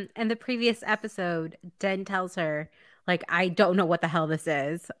 In the previous episode, Den tells her, like, I don't know what the hell this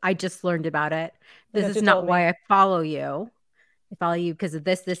is. I just learned about it. This is not why I follow you. I follow you because of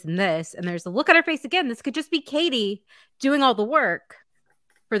this, this, and this. And there's a look on her face again. This could just be Katie doing all the work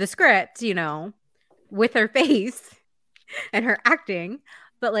for the script, you know, with her face and her acting.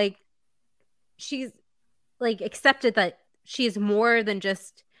 But, like, she's, like, accepted that she is more than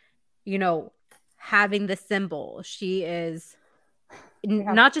just, you know, having the symbol. She is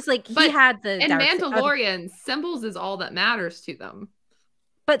not just like he had the. And Mandalorian, symbols is all that matters to them.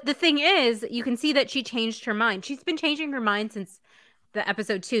 But the thing is, you can see that she changed her mind. She's been changing her mind since the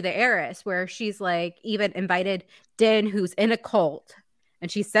episode 2, The Heiress, where she's like even invited Din, who's in a cult,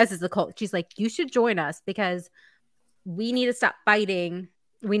 and she says it's a cult. She's like, you should join us because we need to stop fighting.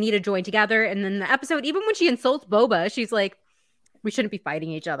 We need to join together. And then the episode, even when she insults Boba, she's like, we shouldn't be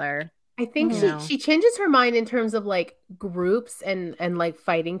fighting each other. I think she changes her mind in terms of like groups and like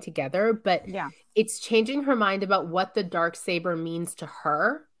fighting together, but it's changing her mind about what the Darksaber means to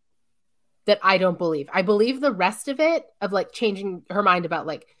her that I don't believe. I believe the rest of it, of like changing her mind about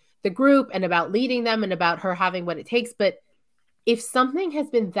like the group and about leading them and about her having what it takes. But if something has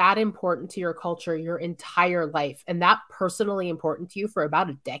been that important to your culture your entire life and that personally important to you for about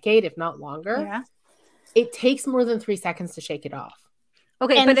a decade, if not longer, it takes more than 3 seconds to shake it off.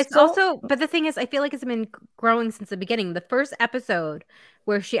 Okay, and but it's also, but the thing is, I feel like it's been growing since the beginning. The first episode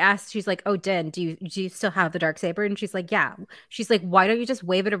where she asks, she's like, oh, Din, do you still have the Darksaber? And she's like, yeah. She's like, why don't you just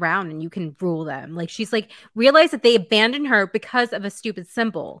wave it around and you can rule them? Like, she's like, realized that they abandoned her because of a stupid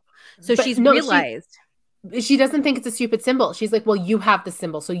symbol. So but she's realized. She doesn't think it's a stupid symbol. She's like, well, you have the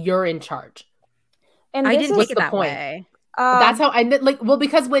symbol, so you're in charge. And I didn't take it that way. That's how I like. Well,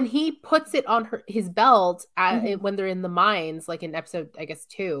 because when he puts it on his belt when they're in the mines, like in episode, I guess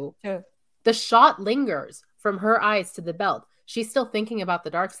 2, the shot lingers from her eyes to the belt. She's still thinking about the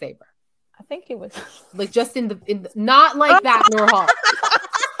Darksaber. I think it was like just in the not like that, Nurhal.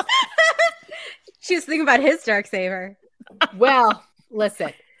 She was thinking about his Darksaber. Well,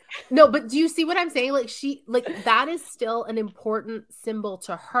 listen. No, but do you see what I'm saying? Like that is still an important symbol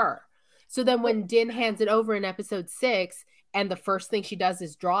to her. So then when Din hands it over in episode 6 and the first thing she does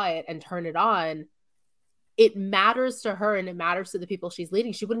is draw it and turn it on, it matters to her and it matters to the people she's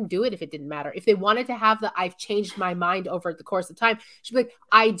leading. She wouldn't do it if it didn't matter. If they wanted to have the I've changed my mind over the course of time, she'd be like,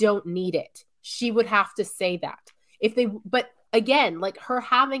 I don't need it. She would have to say that. But again, like her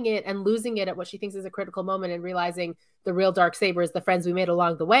having it and losing it at what she thinks is a critical moment and realizing the real Darksaber is the friends we made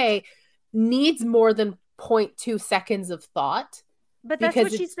along the way needs more than 0.2 seconds of thought. But that's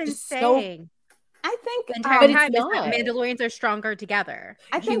what she's been saying. I think the entire time is that Mandalorians are stronger together.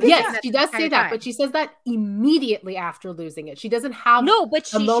 I think yes, she does say that, but she says that immediately after losing it. She doesn't have a moment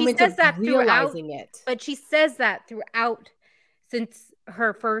she says of that realizing it. But she says that throughout since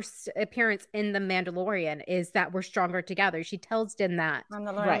her first appearance in The Mandalorian is that we're stronger together. She tells Din that.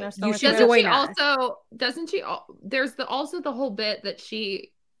 Right. You should join us. Also, doesn't she? There's also the whole bit that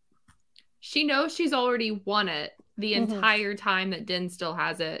she knows she's already won it the entire time that Din still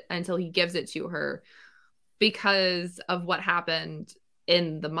has it until he gives it to her because of what happened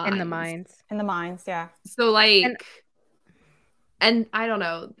in the mines. In the mines, yeah. So like, and I don't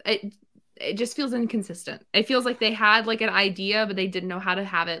know, it just feels inconsistent. It feels like they had like an idea, but they didn't know how to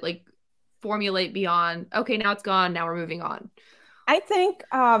have it like formulate beyond, okay, now it's gone, now we're moving on. I think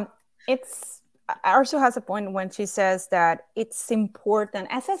it's Arzu has a point when she says that it's important,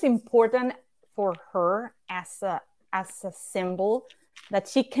 as important for her as a symbol that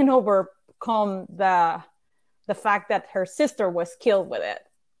she can overcome the fact that her sister was killed with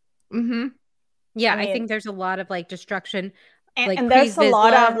it. Yeah, I think there's a lot of like destruction And there's a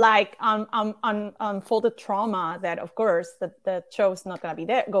lot of like unfolded trauma that, of course, the show's not going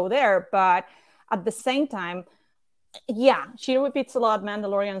to go there. But at the same time, yeah, she repeats a lot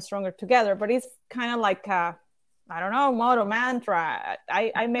Mandalorian and Stronger Together, but it's kind of like I don't know, motto, mantra.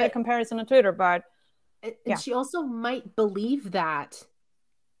 I made a comparison on Twitter, but and she also might believe that,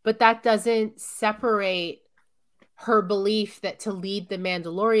 but that doesn't separate her belief that to lead the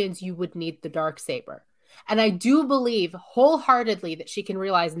Mandalorians, you would need the Darksaber. And I do believe wholeheartedly that she can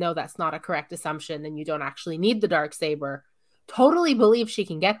realize, no, that's not a correct assumption, and you don't actually need the Darksaber. Totally believe she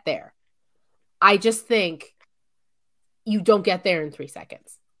can get there. I just think you don't get there in 3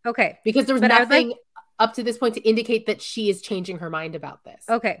 seconds. Okay. Because there's nothing up to this point to indicate that she is changing her mind about this.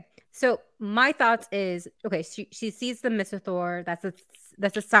 Okay. So my thoughts is, okay, she sees the Mythosaur.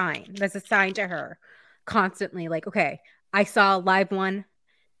 That's a sign. That's a sign to her constantly. Like, okay, I saw a live one.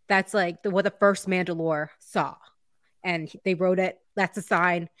 That's like what the first Mandalore saw. And they wrote it. That's a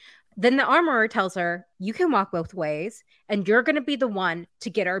sign. Then the armorer tells her, you can walk both ways, and you're going to be the one to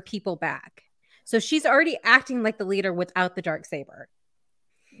get our people back. So she's already acting like the leader without the Darksaber.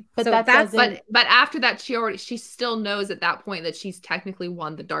 But so but after that, she still knows at that point that she's technically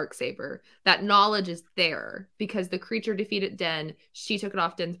won the Darksaber. That knowledge is there because the creature defeated Den. She took it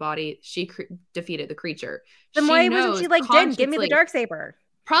off Den's body. She defeated the creature. Then why wasn't she like, Den, give me the Darksaber?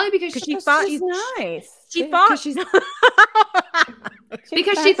 Probably because she thought she's nice. She thought she's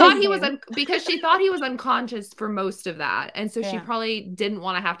because she thought he was unconscious for most of that, and so she probably didn't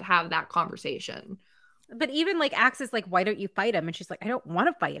want to have that conversation. But even like Axe is like, why don't you fight him? And she's like, I don't want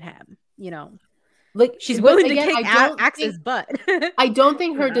to fight him. You know, like she's willing to kick Axe's butt. I don't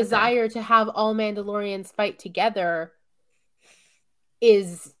think her desire to have all Mandalorians fight together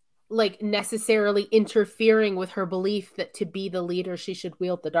is like necessarily interfering with her belief that to be the leader, she should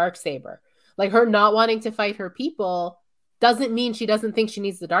wield the Darksaber. Like her not wanting to fight her people doesn't mean she doesn't think she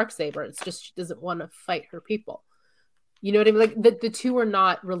needs the Darksaber. It's just she doesn't want to fight her people. You know what I mean? Like the two are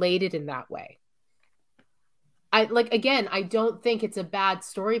not related in that way. I don't think it's a bad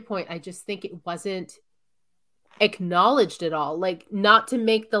story point. I just think it wasn't acknowledged at all. Like, not to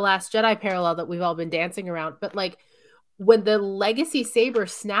make the Last Jedi parallel that we've all been dancing around, but like when the legacy saber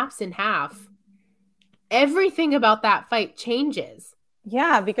snaps in half, everything about that fight changes.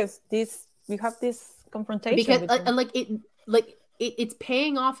 Yeah, because we have this confrontation. It's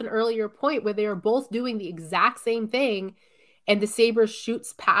paying off an earlier point where they are both doing the exact same thing, and the saber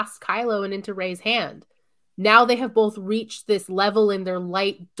shoots past Kylo and into Rey's hand. Now they have both reached this level in their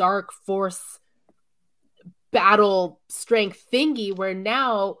light, dark force battle strength thingy where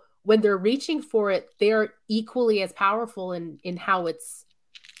now when they're reaching for it, they're equally as powerful in how it's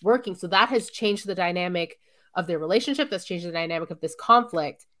working. So that has changed the dynamic of their relationship. That's changed the dynamic of this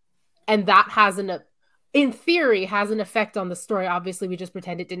conflict. And that in theory, has an effect on the story. Obviously, we just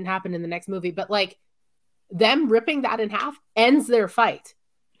pretend it didn't happen in the next movie. But like them ripping that in half ends their fight.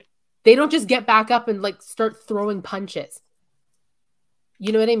 They don't just get back up and like start throwing punches.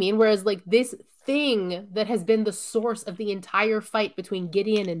 You know what I mean? Whereas like this thing that has been the source of the entire fight between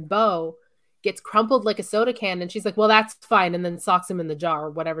Gideon and Bo gets crumpled like a soda can, and she's like, well, that's fine, and then socks him in the jaw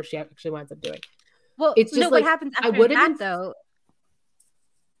or whatever she actually winds up doing. Well, it's just what happens after that though?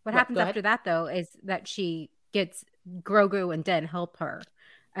 What happens after that though is that she gets Grogu and Den help her,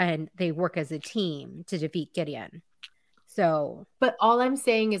 and they work as a team to defeat Gideon. So, but all I'm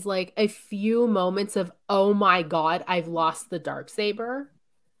saying is like a few moments of, oh my God, I've lost the Darksaber,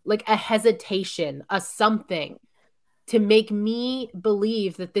 like a hesitation, a something to make me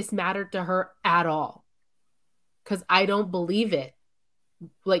believe that this mattered to her at all. Cause I don't believe it.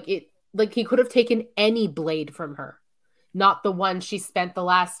 Like he could have taken any blade from her, not the one she spent the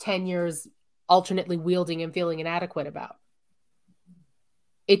last 10 years alternately wielding and feeling inadequate about.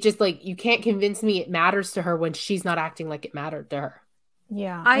 It just like, you can't convince me it matters to her when she's not acting like it mattered to her.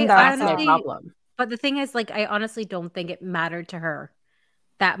 Yeah. That's my problem. But the thing is, like, I honestly don't think it mattered to her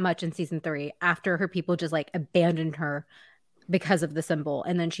that much in season 3 after her people just like abandoned her because of the symbol.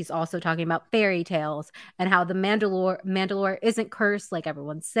 And then she's also talking about fairy tales and how the Mandalore isn't cursed like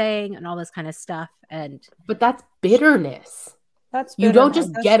everyone's saying and all this kind of stuff. But that's bitterness. You don't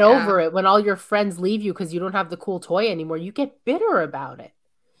just get over it when all your friends leave you because you don't have the cool toy anymore. You get bitter about it.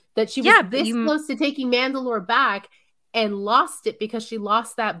 That she was this close to taking Mandalore back and lost it because she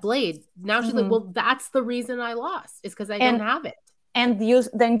lost that blade. Now she's like, well, that's the reason I lost, is because I didn't have it. And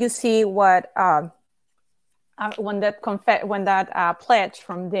then you see what when that pledge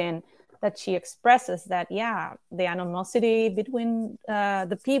from Din that she expresses that the animosity between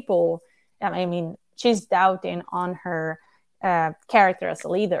the people. I mean, she's doubting on her character as a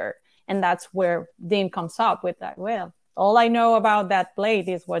leader, and that's where Din comes up with that. Well, all I know about that blade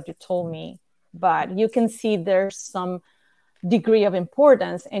is what you told me. But you can see there's some degree of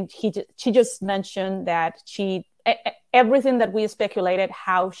importance. And she just mentioned that everything that we speculated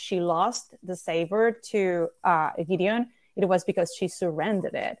how she lost the saber to Gideon, it was because she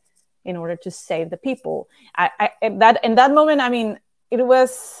surrendered it in order to save the people. In that moment, I mean, it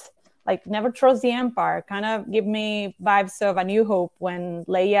was like never trust the Empire. Kind of give me vibes of A New Hope when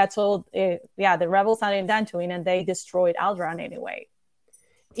Leia told, the rebels are in Dantooine and they destroyed Alderaan anyway.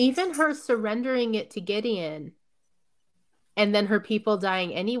 Even her surrendering it to Gideon and then her people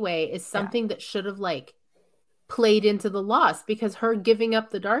dying anyway is something that should have like played into the loss, because her giving up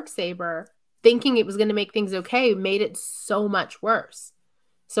the Darksaber, thinking it was going to make things okay, made it so much worse.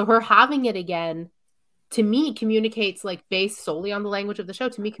 So her having it again, to me, communicates, like based solely on the language of the show,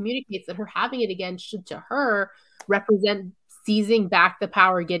 to me communicates that her having it again should to her represent seizing back the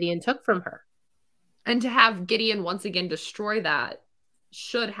power Gideon took from her. And to have Gideon once again destroy that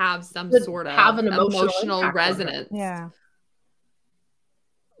should have some sort of have an emotional resonance. Yeah.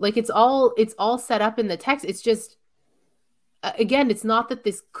 Like it's all set up in the text. It's just, again, it's not that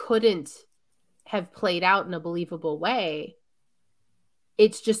this couldn't have played out in a believable way.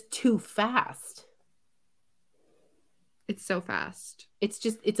 It's just too fast. It's so fast.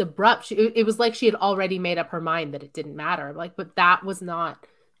 It's abrupt. It was like she had already made up her mind that it didn't matter. Like, but that was not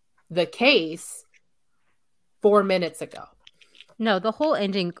the case 4 minutes ago. No, the whole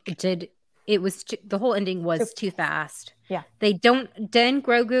ending the whole ending was too fast. Yeah. Din,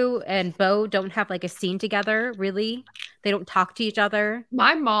 Grogu, and Bo don't have like a scene together, really. They don't talk to each other.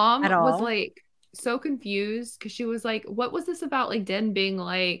 My mom at all. Was like so confused because she was like, what was this about? Like Din being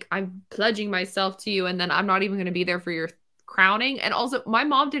like, I'm pledging myself to you and then I'm not even going to be there for your crowning. And also my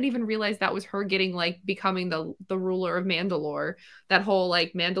mom didn't even realize that was her getting like becoming the ruler of Mandalore. That whole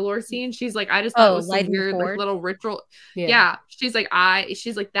like Mandalore scene. She's like, I just thought it was some weird like, little ritual. Yeah. She's like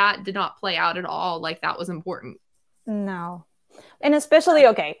that did not play out at all. Like that was important. No. And especially,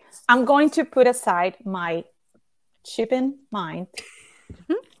 okay, I'm going to put aside my chipping mind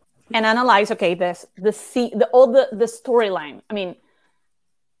and analyze, okay, the storyline. I mean,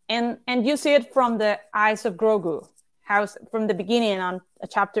 and you see it from the eyes of Grogu. How from the beginning on a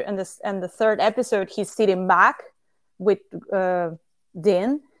chapter in the third episode, he's sitting back with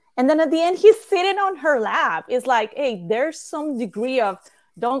Din, and then at the end he's sitting on her lap. It's like, hey, there's some degree of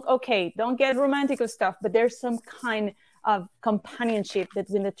don't get romantic or stuff, but there's some kind of companionship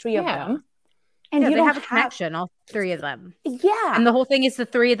between the three of them. And they have a connection, all three of them. Yeah. And the whole thing is the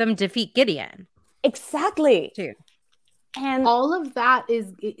three of them defeat Gideon. Exactly. Too. And all of that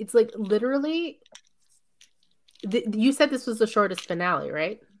it's like literally, you said this was the shortest finale,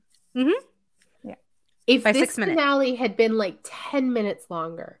 right? Mm-hmm. Yeah. If this finale had been like 10 minutes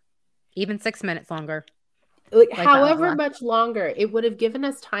longer. Even 6 minutes longer. Like however much longer, it would have given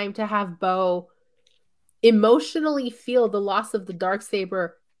us time to have Bo emotionally feel the loss of the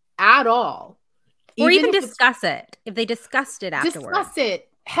Darksaber at all. Or even discuss it. If they discussed it afterwards. Discuss it.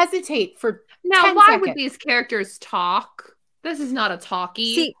 Hesitate for now. 10 why seconds. would these characters talk? This is not a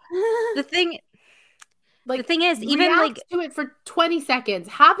talkie. See, the thing is, even react like to it for 20 seconds.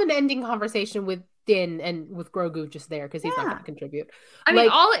 Have an ending conversation with Din and with Grogu just there because he's not going to contribute. I mean,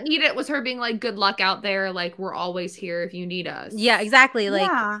 all it needed was her being like, "Good luck out there. Like we're always here if you need us." Yeah, exactly.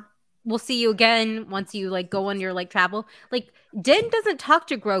 Like we'll see you again once you like go on your like travel. Like Din doesn't talk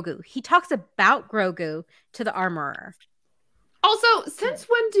to Grogu. He talks about Grogu to the armorer. Also, since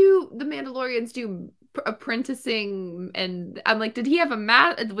when do the Mandalorians do apprenticing? And I'm like, did he have a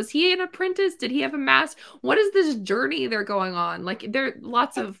mask? Was he an apprentice? Did he have a mask? What is this journey they're going on? Like, there are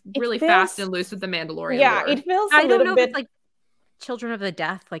lots of really fast and loose with the Mandalorian. Yeah, lore. it feels I don't know if it's like Children of the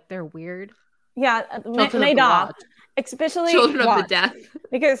Death. Like they're weird. Yeah, made up. Especially Children of the Death.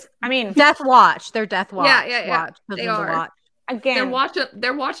 Because I mean, Death Watch. They're Death Watch. Yeah. Watch. They are. Watch. Again,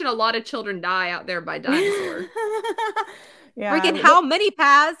 they're watching a lot of children die out there by dinosaurs. Yeah. Freaking how many,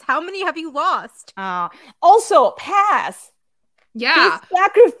 Paz? How many have you lost? Also, Paz. Yeah. He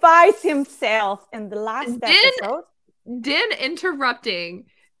sacrificed himself in the last episode. Din interrupting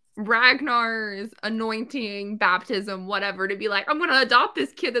Ragnar's anointing, baptism, whatever, to be like, I'm going to adopt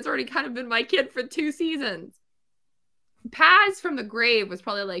this kid that's already kind of been my kid for 2 seasons. Paz from the grave was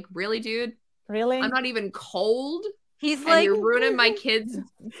probably like, really, dude? Really? I'm not even cold. He's like, you're ruining my kids.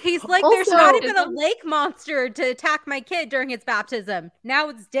 He's like, there's not even a lake monster to attack my kid during its baptism. Now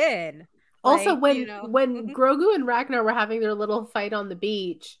it's Din. Also, when Grogu and Ragnar were having their little fight on the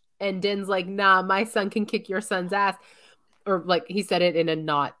beach, and Din's like, nah, my son can kick your son's ass. Or like he said it in a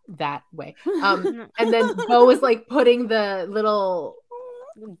not that way. And then Bo was like putting the little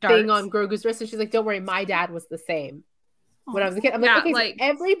thing on Grogu's wrist, and she's like, don't worry, my dad was the same. when I was a kid. I'm like, okay, so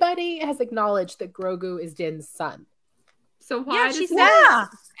everybody has acknowledged that Grogu is Din's son. So why she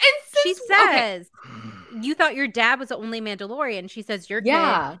says, you thought your dad was the only Mandalorian. She says, your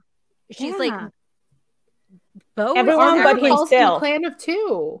kid. She's like, Bo, everyone but himself. Clan of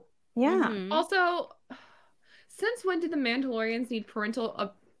two. Yeah. Mm-hmm. Also, since when did the Mandalorians need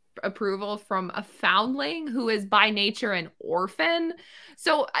parental approval from a foundling who is by nature an orphan?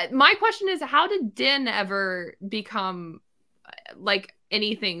 So my question is, how did Din ever become like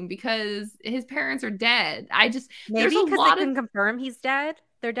anything? Because his parents are dead. Maybe because they can confirm he's dead.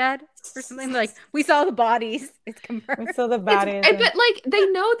 They're dead or something. Like, we saw the bodies. It's confirmed. We saw the bodies. But like, they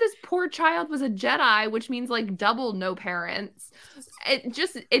know this poor child was a Jedi, which means like double no parents.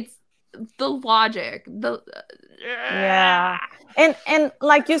 It's the logic. Yeah. And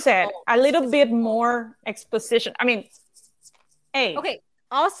like you said, a little bit more exposition. I mean, okay.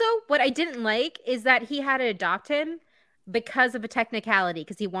 Also, what I didn't like is that he had to adopt him because of a technicality,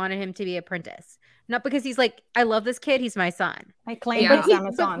 because he wanted him to be apprentice, not because he's like, I love this kid, he's my son. I claim his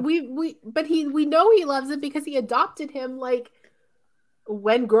Amazon. But we know he loves it because he adopted him like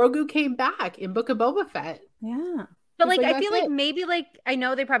when Grogu came back in Book of Boba Fett. Yeah. But like, I feel like maybe like, I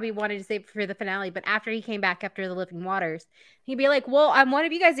know they probably wanted to save it for the finale, but after he came back after the Living Waters, he'd be like, well, I'm one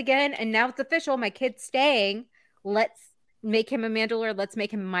of you guys again, and now it's official, my kid's staying, let's make him a Mandalore, let's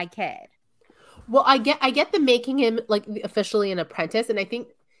make him my kid. Well, I get them making him like officially an apprentice, and I think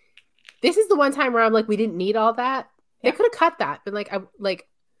this is the one time where I'm like, we didn't need all that. They could have cut that, but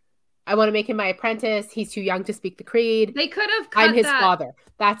I want to make him my apprentice. He's too young to speak the creed. They could have cut I'm his father.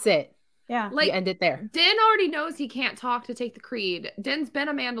 That's it. Yeah, like, you end it there. Din already knows he can't talk to take the creed. Din's been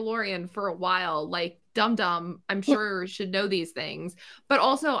a Mandalorian for a while. Like, Dum I'm sure should know these things. But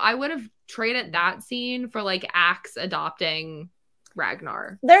also, I would have traded that scene for like Axe adopting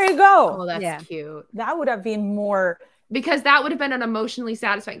Ragnar. There you go. Oh, that's cute. That would have been more, because that would have been an emotionally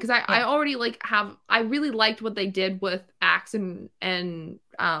satisfying. Because I already I really liked what they did with Axe and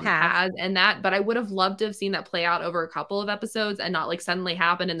Paz and that, but I would have loved to have seen that play out over a couple of episodes and not like suddenly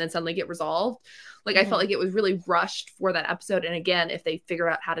happen and then suddenly get resolved. Like, I felt like it was really rushed for that episode. And again, if they figure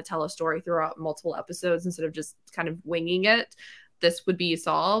out how to tell a story throughout multiple episodes instead of just kind of winging it, this would be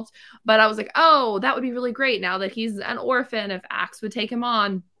solved. But I was like, oh, that would be really great now that he's an orphan, if Axe would take him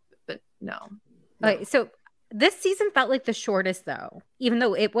on. But no. Okay, so this season felt like the shortest, though, even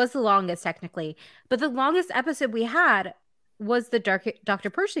though it was the longest technically. But the longest episode we had was the Dr.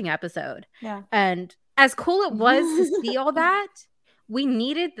 Pershing episode. Yeah. And as cool it was to see all that, we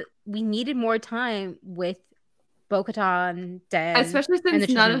needed more time with Bo-Katan, Dan, especially since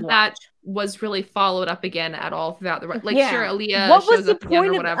none of that was really followed up again at all throughout the sure, Aaliyah what shows up again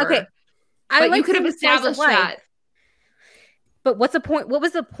of, or whatever. Okay, but you could have established that. But what's the point? What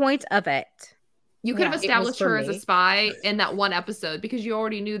was the point of it? You could have established her as a spy in that one episode, because you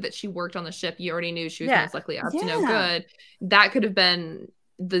already knew that she worked on the ship. You already knew she was most likely up to no good. That could have been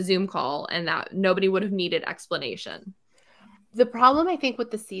the Zoom call, and that nobody would have needed explanation. The problem, I think,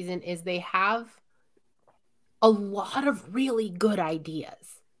 with the season is they have a lot of really good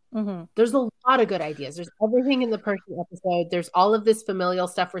ideas. Mm-hmm. There's a lot of good ideas. There's everything in the Pershing episode. There's all of this familial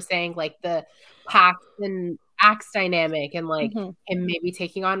stuff we're saying, like the Pax and Axe dynamic, and like him maybe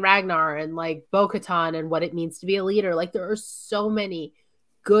taking on Ragnar, and like Bo-Katan and what it means to be a leader. Like, there are so many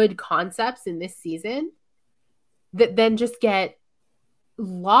good concepts in this season that then just get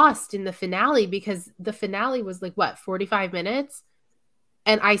lost in the finale, because the finale was like, what, 45 minutes?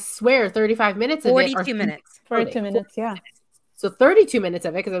 And I swear 35 minutes of it are 42 minutes. 42 minutes, yeah. So 32 minutes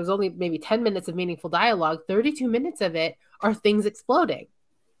of it, because it was only maybe 10 minutes of meaningful dialogue, 32 minutes of it are things exploding.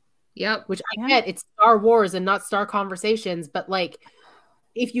 Yep. Which I get, it's Star Wars and not Star Conversations, but like,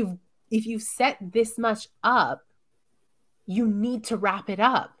 if you've set this much up, you need to wrap it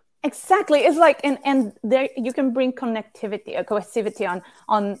up. Exactly. It's like, and there you can bring connectivity or cohesivity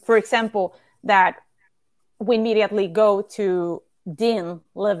on, for example, that we immediately go to Din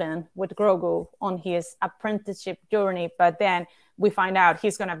living with Grogu on his apprenticeship journey, but then we find out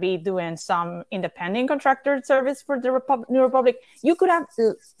he's going to be doing some independent contractor service for the New Republic. You could have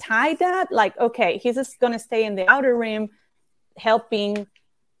tied that, like, okay, he's just going to stay in the Outer Rim, helping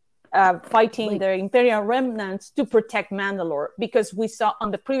fighting the Imperial remnants to protect Mandalore, because we saw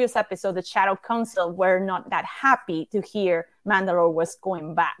on the previous episode the Shadow Council were not that happy to hear Mandalore was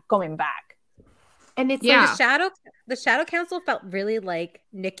coming back. And it's like the Shadow Council felt really like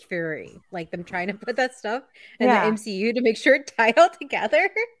Nick Fury, like them trying to put that stuff in the MCU to make sure it tied all together.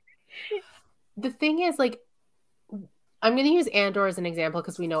 The thing is, like, I'm going to use Andor as an example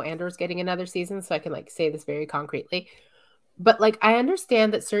because we know Andor's getting another season, so I can like say this very concretely. But like, I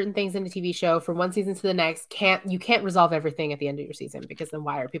understand that certain things in a TV show from one season to the next you can't resolve everything at the end of your season, because then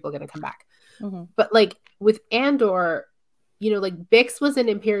why are people going to come back? Mm-hmm. But like with Andor, you know, like Bix was in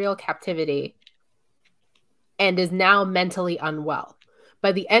Imperial captivity and is now mentally unwell.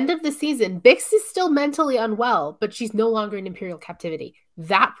 By the end of the season, Bix is still mentally unwell, but she's no longer in Imperial captivity.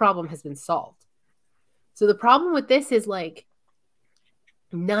 That problem has been solved. So the problem with this is like,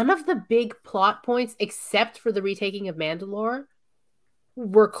 none of the big plot points, except for the retaking of Mandalore,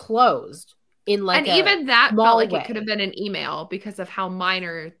 were closed in like, and even that felt like way. It could have been an email because of how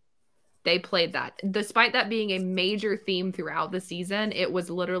minor they played that. Despite that being a major theme throughout the season, it was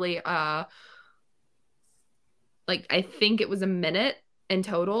literally like, I think it was a minute in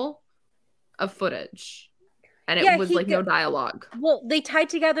total of footage. And it was like no dialogue. Well, they tied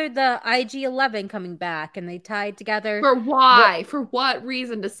together the IG-11 coming back, and they tied together for why? For what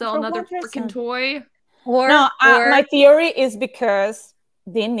reason? To sell another freaking toy? My theory is because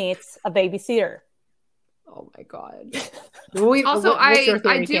Dean needs a babysitter. Oh my god! Also,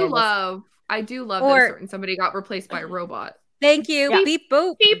 I do love that certain somebody got replaced by a robot. Thank you. Yeah. Beep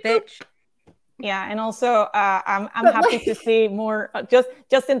boop, beep, bitch. Yeah, and also I'm happy to see more.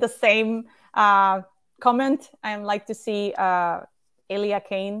 Just in the same comment, I like to see Elia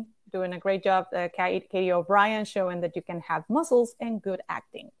Kane doing a great job. Katie O'Brien showing that you can have muscles and good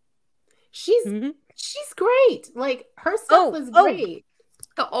acting. She's great. Like, her stuff was great.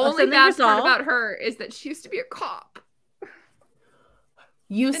 The only bad part about her is that she used to be a cop.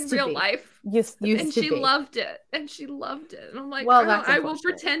 In real life. And she loved it. And she loved it. And I'm like, well, I will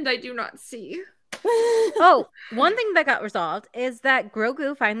pretend I do not see. One thing that got resolved is that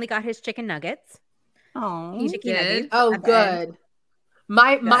Grogu finally got his chicken nuggets. Oh, he did. Oh, good.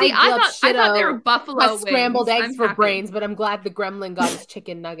 I thought they were buffalo wings. Scrambled eggs for brains, but I'm glad the gremlin got his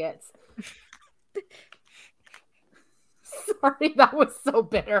chicken nuggets. Sorry, that was so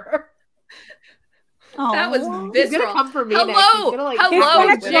bitter. That was visceral. He's gonna come for me next.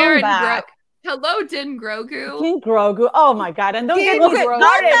 Hello, Jared. Hello, Din Grogu. Din Grogu. Oh my god! And don't get me started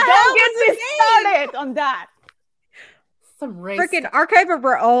on that. Some freaking Archive of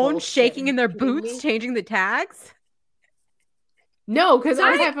Our Own shaking in their boots, changing the tags. No, because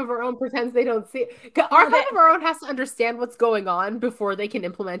Archive of Our Own pretends they don't see it. Archive of Our Own has to understand what's going on before they can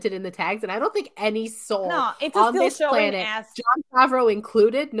implement it in the tags, and I don't think any soul on this planet, Jon Favreau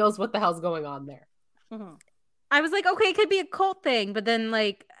included, knows what the hell's going on there. Mm-hmm. I was like, okay, it could be a cult thing, but then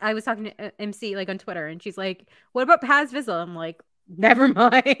like I was talking to MC like on Twitter, and she's like, "What about Paz Vizsla?" I'm like, "Never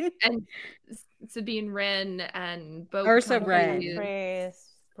mind." And Sabine Wren and Ursa Wren,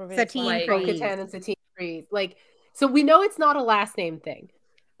 Satine Bo-Katan and Satine Kryze. Like, so we know it's not a last name thing.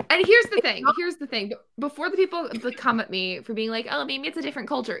 And here's the thing. Before the people come at me for being like, oh, maybe it's a different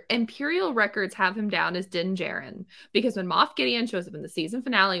culture. Imperial records have him down as Din Djarin. Because when Moff Gideon shows up in the season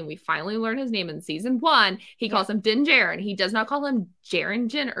finale and we finally learn his name in season 1, he calls him Din Djarin. He does not call him Jaren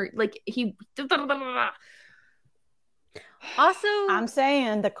Jin, or like he... Also, I'm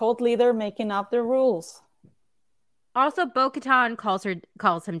saying the cult leader making up the rules. Also, Bo-Katan calls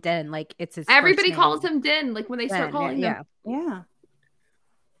him Din, like it's his. Everybody calls him Din, like when they start calling him. Yeah.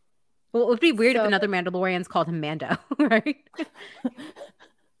 Well, it would be weird if another Mandalorian's called him Mando, right?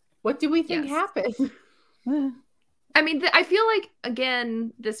 What do we think happened? I mean, I feel like,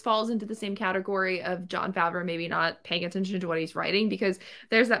 again, this falls into the same category of Jon Favreau maybe not paying attention to what he's writing, because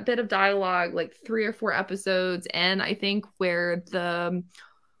there's that bit of dialogue, like 3 or 4 episodes, and I think where the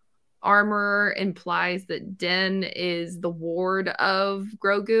armor implies that Din is the ward of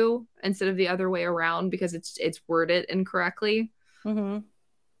Grogu instead of the other way around, because it's worded incorrectly. Mm-hmm.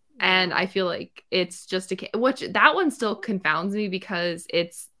 And I feel like it's just which that one still confounds me, because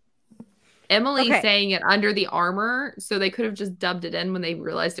it's Emily saying it under the armor, so they could have just dubbed it in when they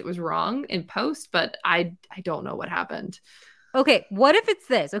realized it was wrong in post, but I don't know what happened. Okay, what if it's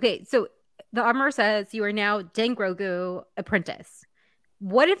this? Okay, so the armor says you are now Din Grogu apprentice.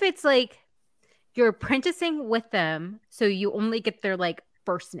 What if it's like you're apprenticing with them, so you only get their like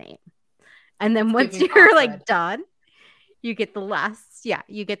first name, and then once you're like done, you get the last. Yeah,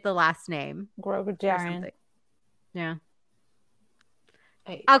 you get the last name. Grogu Jaren. Yeah.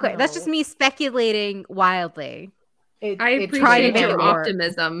 Okay, that's just me speculating wildly. I appreciate your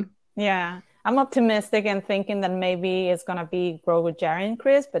optimism. Yeah, I'm optimistic and thinking that maybe it's gonna be Grogu Jaren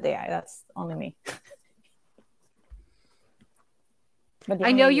Chris, but yeah, that's only me.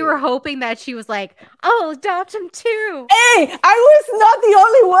 I know you were hoping that she was like, "Oh, adopt him too." Hey, I was not the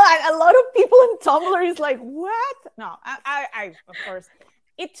only one. A lot of people in Tumblr is like, "What?" No, I of course,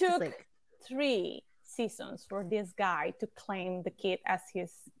 it took like 3 seasons for this guy to claim the kid as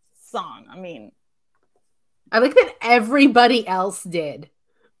his son. I mean, I like that everybody else did,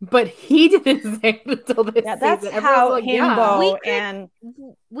 but he didn't say it until this season. That's Everyone's how like, himbo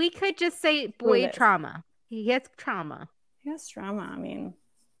we could just say boy Clueless. trauma. He has trauma. Yes, drama. I mean,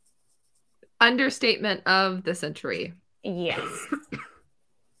 Understatement of the century. yes.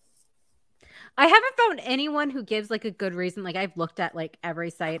 I haven't found anyone who gives like a good reason. Like I've looked at like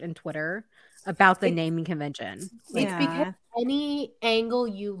every site and Twitter about the naming convention. It's because any angle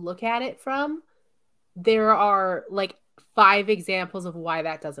you look at it from, there are like 5 examples of why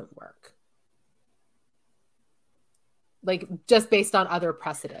that doesn't work. Like just based on other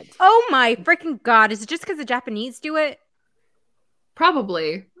precedent. Oh my freaking God. Is it just because the Japanese do it?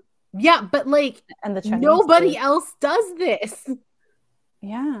 Probably. Yeah, but like And the Chinese nobody too. else does this.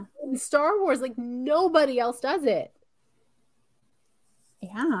 Yeah. In Star Wars, like nobody else does it.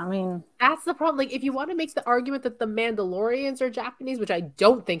 Yeah, I mean, That's the problem. Like if you want to make the argument that the Mandalorians are Japanese, which I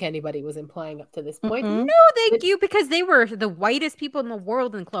don't think anybody was implying up to this point. Mm-mm. No, thank you, because they were the whitest people in the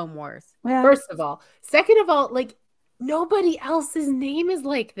world in Clone Wars. yeah. First of all. Second of all, like nobody else's name is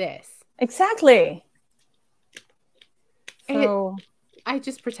like this. Exactly. And So I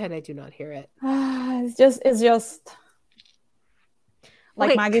just pretend I do not hear it. it's just like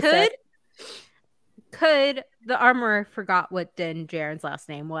Wait, Maggie said. Could the armorer forgot what Din Djarin's last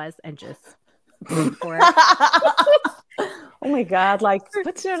name was and just went for it? Oh my God! Like,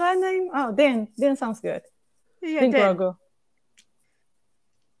 what's your last name? Oh, Din. Din sounds good. Yeah, Din Din. Grogu.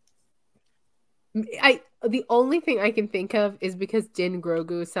 The only thing I can think of is because Din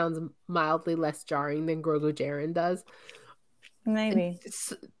Grogu sounds mildly less jarring than Grogu Jaren does. Maybe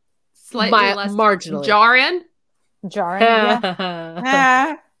Slightly less marginally. jarring. jarring.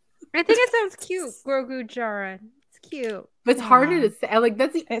 Yeah. I think it sounds cute, Grogu Jaren. It's cute. But it's harder to say. Like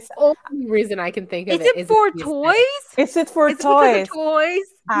that's the It's, only reason I can think of Is it for the toys? is it for Is it because toys? of toys?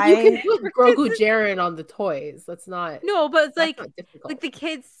 You can I put Grogu Jaren on the toys. That's not. No, but it's that's like not difficult. the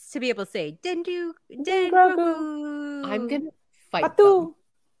kids to be able to say Din Grogu. Grogu. I'm gonna fight them. Patu.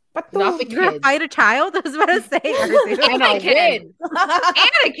 Patu. Not the You're gonna kids. fight a child? I was about to say. Arzu. And I'll win.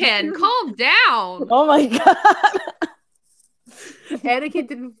 Anakin, calm down. Oh my God. Anakin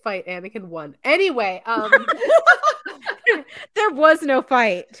didn't fight. Anakin won. Anyway, There was no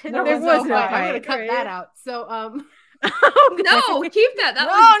fight. there was was no fight. fight. I'm gonna cut right? that out. So No, keep that. That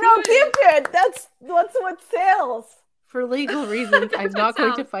was No, good. keep it. That's what sells. for legal reasons, I'm not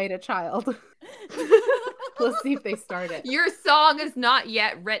going to sounds- fight a child. Let's see if they start it. Your song is not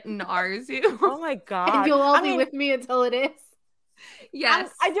yet written, Arzu. Oh my God. And you'll all I be mean, with me until it is.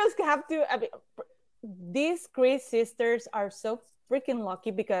 Yes. I just have to. I mean, these Grace sisters are so freaking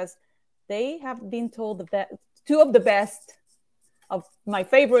lucky because they have been told two of the best of my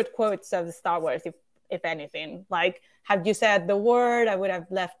favorite quotes of the Star Wars, if anything. Like, had you said the word, I would have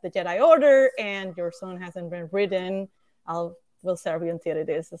left the Jedi Order, and your son hasn't been written. Will serve you until it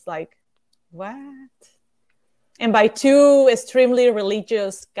is. It's like, what? And by two extremely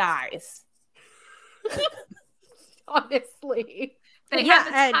religious guys. Honestly. They Yeah, have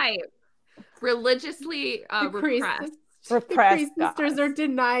a and- type. Religiously repressed. Repressed The Priest sisters guys. are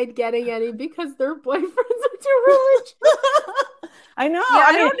denied getting any because their boyfriends are too religious. I know. Yeah, I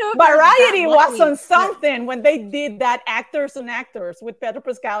I don't mean, know if they're Variety that was lucky, on but- something when they did that Actors on Actors with Pedro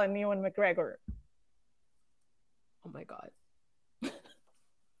Pascal and Ewan McGregor. Oh my God.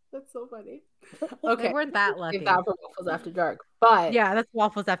 That's so funny. They Okay. weren't that lucky. Save that for Waffles After Dark. But Yeah, that's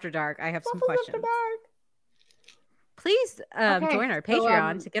Waffles After Dark. I have some Waffles After questions. Dark. Okay, Please join our so,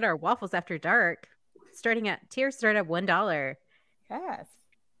 Patreon to get our Waffles After Dark. Tiers start at $1. Yes.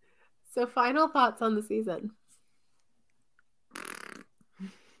 so final thoughts on the season.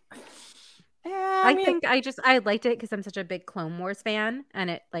 Yeah, I think I liked it because I'm such a big Clone Wars fan, and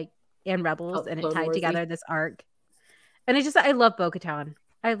it and Rebels, Felt and it Clone tied Wars-y. together this arc. And I love Bo-Katan.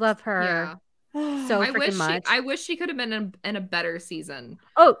 I love her Yeah. so I freaking much. I wish she could have been in a better season.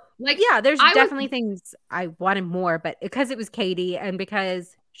 Oh, Like, yeah, there's I would- definitely things I wanted more, but because it was Katie and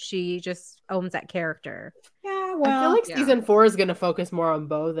because she just owns that character. yeah, I well, feel like yeah. season 4 is going to focus more on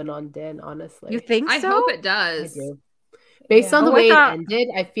Bo than on Din, honestly. You think I so? hope it I does. do. Based Yeah. on the Oh, I way thought- it ended,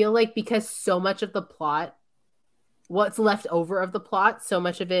 I feel like because so much of the plot, what's left over of the plot, so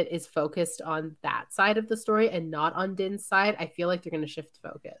much of it is focused on that side of the story and not on Din's side. I feel like they're going to shift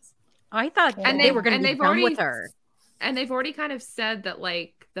focus. I thought And they were going to be they've done already with her. And they've already kind of said that,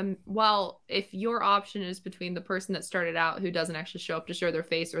 like, if your option is between the person that started out who doesn't actually show up to show their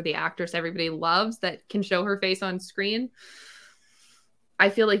face or the actress everybody loves that can show her face on screen, I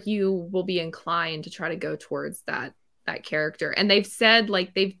feel like you will be inclined to try to go towards that character. And they've said,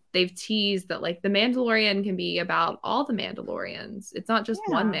 like, they've teased that, like, the Mandalorian can be about all the Mandalorians. It's not just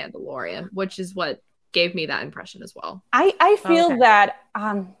one Mandalorian, which is what gave me that impression as well. I feel that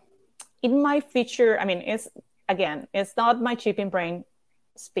it might feature, I mean, it's not my chipping brain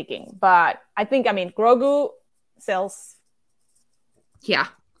speaking, but I think, I mean, Grogu sells. Yeah.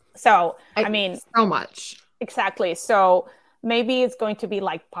 So, I mean. So much. Exactly. So maybe it's going to be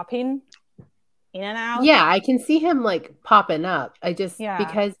like popping in and out. Yeah, I can see him like popping up.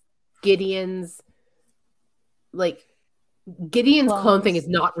 Because Gideon's clone thing is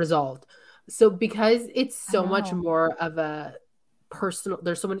not resolved. So because it's so much more of a personal,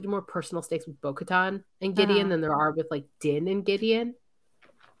 there's so many more personal stakes with Bo-Katan and Gideon than there are with like Din and Gideon.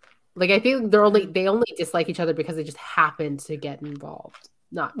 Like I think they only dislike each other because they just happen to get involved,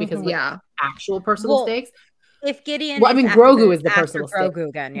 not because of actual personal stakes. If Gideon, Grogu is the personal stake. Grogu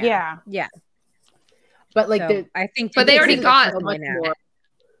again, yeah. But like, so I think, but they already got so much more.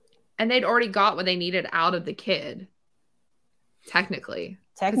 And they'd already got what they needed out of the kid. Technically.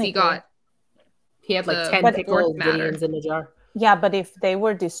 He had like 10 pickles Gideons in a jar. Yeah, but if they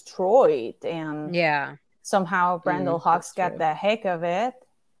were destroyed and somehow Brandon Hawks got the heck of it.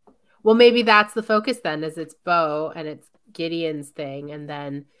 Well, maybe that's the focus then, is it's Bo and it's Gideon's thing, and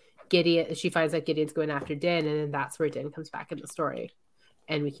then she finds out Gideon's going after Din, and then that's where Din comes back in the story,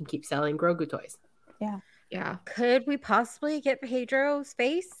 and we can keep selling Grogu toys. Yeah. Could we possibly get Pedro's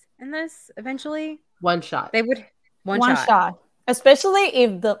face in this eventually? One shot. They would one shot. Especially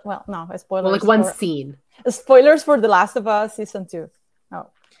if spoilers. Well, like one scene. Spoilers for The Last of Us season 2.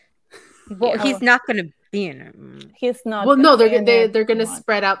 Oh. Well, he's not going to be in it. He's not. Well, no, they're going to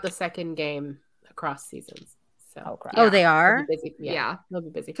spread out the second game across seasons. So. They are? They'll be busy. Yeah. They'll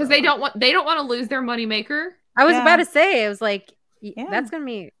be busy because they don't want to lose their moneymaker. I was about to say, it was like that's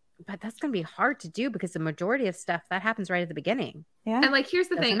going to be hard to do because the majority of stuff that happens right at the beginning. Yeah. And like here's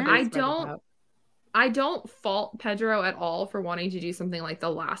the thing, I don't fault Pedro at all for wanting to do something like The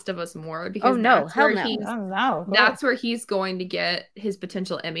Last of Us more because that's where he's going to get his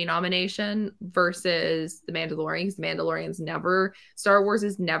potential Emmy nomination versus The Mandalorian. The Mandalorian's Star Wars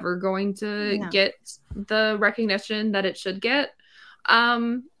is never going to get the recognition that it should get.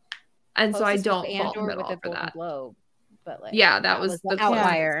 And so I don't fault him at all for that. Globe, but like, that was the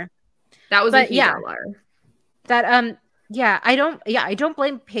outlier. That was a huge outlier. That I don't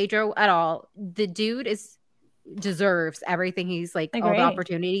blame Pedro at all. The dude deserves everything. He's like all the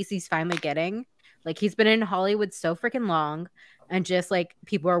opportunities he's finally getting. Like he's been in Hollywood so freaking long, and just like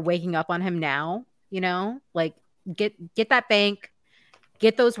people are waking up on him now, you know? Like get that bank,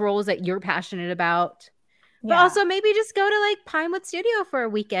 get those roles that you're passionate about. But also maybe just go to like Pinewood Studio for a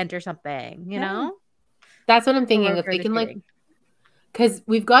weekend or something, you know? That's what I'm thinking. If they can like, because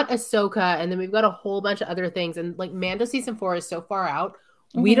we've got Ahsoka and then we've got a whole bunch of other things. And like Mando season 4 is so far out.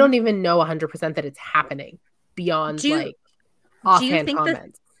 Mm-hmm. We don't even know 100% that it's happening beyond offhand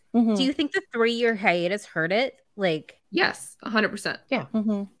comments. Do you think the 3-year hiatus hurt it? Like, yes, 100%. Yeah.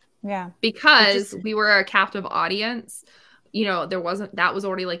 Mm-hmm. Yeah. Because we were a captive audience. You know, that was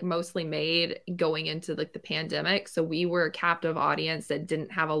already like mostly made going into like the pandemic. So we were a captive audience that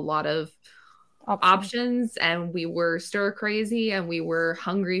didn't have a lot of options, and we were stir crazy, and we were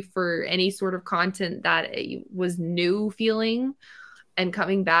hungry for any sort of content that was new feeling and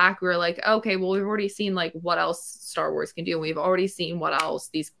coming back. We were like, okay, well, we've already seen like what else Star Wars can do. We've already seen what else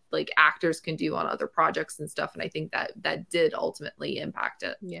these like actors can do on other projects and stuff. And I think that did ultimately impact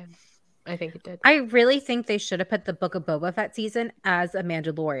it. Yeah, I think it did. I really think they should have put the Book of Boba Fett season as a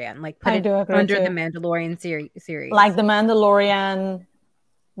Mandalorian, like put it under the Mandalorian series, like the Mandalorian.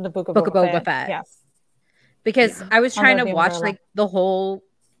 The Book of Boba Fett. Yes. Because I was trying to watch like the whole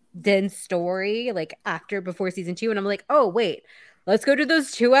Din story like before season 2, and I'm like, oh wait, let's go to those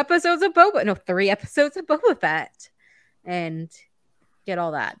 3 episodes of Boba Fett and get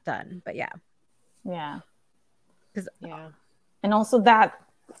all that done. But yeah. And also that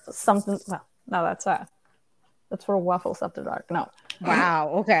something. Well, no, that's for Waffles After Dark. No. Wow.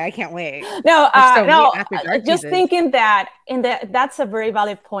 Okay, I can't wait. No, just thinking that, that's a very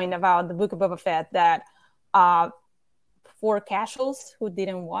valid point about the Book of Boba Fett. That for casuals who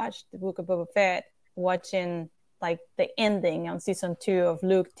didn't watch the Book of Boba Fett, watching like the ending on season 2 of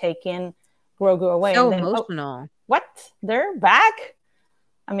Luke taking Grogu away, so emotional. What? They're back?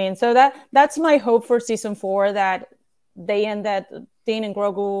 I mean, so that's my hope for season 4, that they end that Din and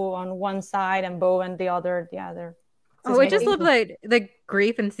Grogu on one side and Bo and the other. I just love like the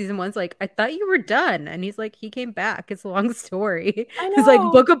grief in season 1's like, I thought you were done, and he's like, he came back. It's a long story. He's like,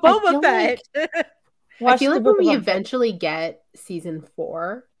 Book of Boba Fett. I feel like when we eventually get season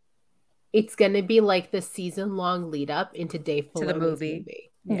 4, it's gonna be like the season-long lead up into Dave Filoni's to the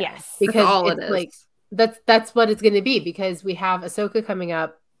movie. Yes, because it's like that's what it's gonna be, because we have Ahsoka coming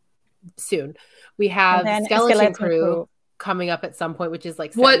up soon. We have Skeleton Crew coming up at some point, which is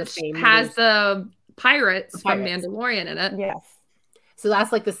like which has the pirates from Mandalorian in it. Yes. So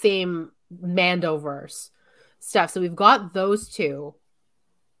that's like the same Mandoverse stuff. So we've got those two,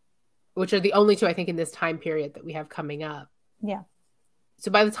 which are the only two I think in this time period that we have coming up. Yeah.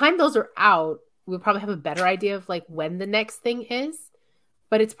 So by the time those are out, we'll probably have a better idea of like when the next thing is.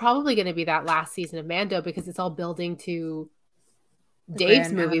 But it's probably going to be that last season of Mando because it's all building to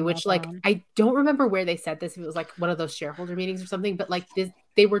Dave's movie, which like I don't remember where they said this. If it was like one of those shareholder meetings or something, but like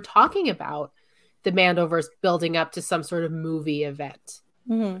they were talking about the Mandoverse building up to some sort of movie event.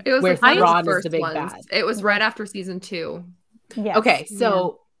 Mm-hmm. It was where Thrawn is the big bad. It was right after season 2. Yes. Okay,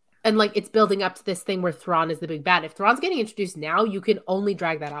 so and like it's building up to this thing where Thrawn is the big bad. If Thrawn's getting introduced now, you can only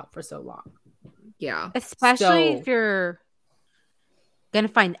drag that out for so long. Yeah, especially if you're gonna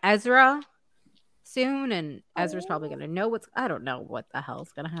find Ezra soon, and Ezra's probably gonna know I don't know what the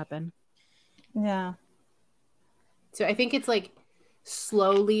hell's gonna happen. Yeah. So I think it's like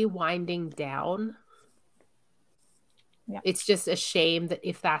slowly winding down. Yeah. It's just a shame that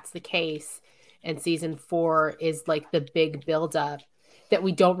if that's the case and season 4 is like the big buildup, that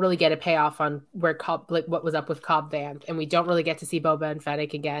we don't really get a payoff on where Cobb, like what was up with Cobb Vanth, and we don't really get to see Boba and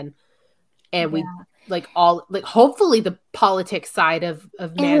Fennec again. And we like all like hopefully the politics side of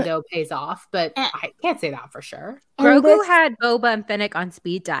Mando pays off, but I can't say that for sure. Grogu had Boba and Fennec on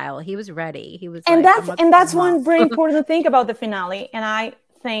speed dial. He was ready. He was that's one very important thing about the finale. And I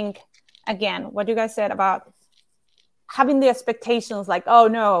think again, what you guys said about having the expectations like, oh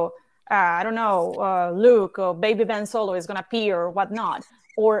no, I don't know, Luke or baby Ben Solo is gonna appear or whatnot,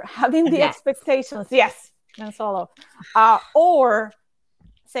 or having the expectations, Ben Solo, or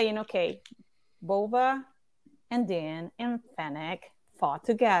saying, okay, Boba and Din and Fennec fought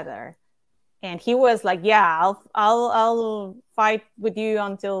together, and he was like, yeah, I'll fight with you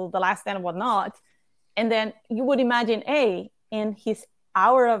until the last end and whatnot, and then you would imagine, in his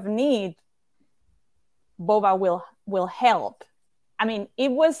hour of need, Boba will help. I mean, it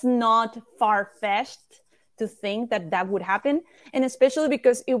was not far-fetched to think that would happen, and especially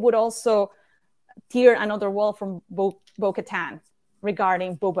because it would also tear another wall from Bo-Katan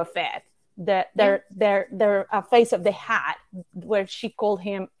regarding Boba Fett. Their face of the hat, where she called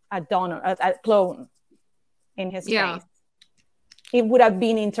him a donor, a clone in his face. It would have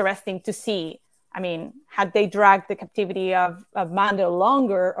been interesting to see. I mean, had they dragged the captivity of Mando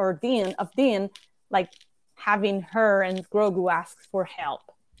longer, or Din, like having her and Grogu ask for help,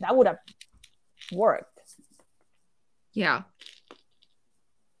 that would have worked. Yeah.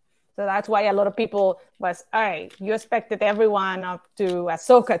 So that's why a lot of people was, you expected everyone up to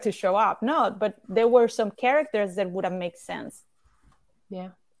Ahsoka to show up. No, but there were some characters that would have made sense. Yeah.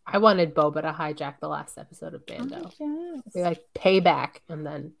 I wanted Boba to hijack the last episode of Mando. They like pay back and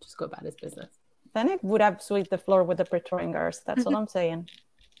then just go about his business. Then it would have swept the floor with the Praetorian Guards. That's what I'm saying.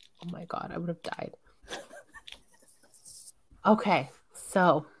 Oh my God, I would have died. Okay,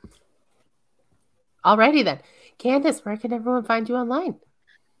 so. Alrighty then. Candace, where can everyone find you online?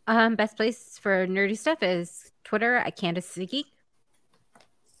 Best place for nerdy stuff is Twitter at Candace is a Geek.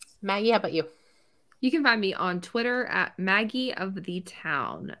 Maggie, how about you? You can find me on Twitter at Maggie of the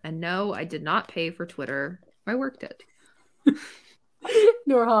Town. And no, I did not pay for Twitter. I worked it.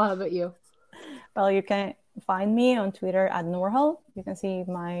 Norhal, how about you? Well, you can find me on Twitter at Norhal. You can see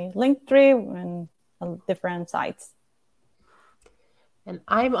my link tree and different sites. And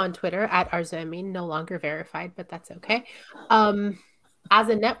I'm on Twitter at Arzamin, no longer verified, but that's okay. As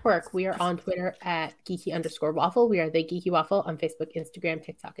a network, we are on Twitter at geeky_waffle. We are the Geeky Waffle on Facebook, Instagram,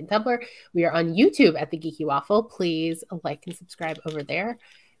 TikTok, and Tumblr. We are on YouTube at the Geeky Waffle. Please like and subscribe over there.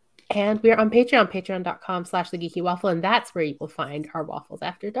 And we are on Patreon, patreon.com/the Geeky Waffle. And that's where you will find our Waffles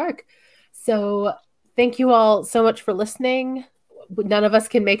After Dark. So thank you all so much for listening. None of us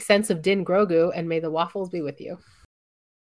can make sense of Din Grogu, and may the waffles be with you.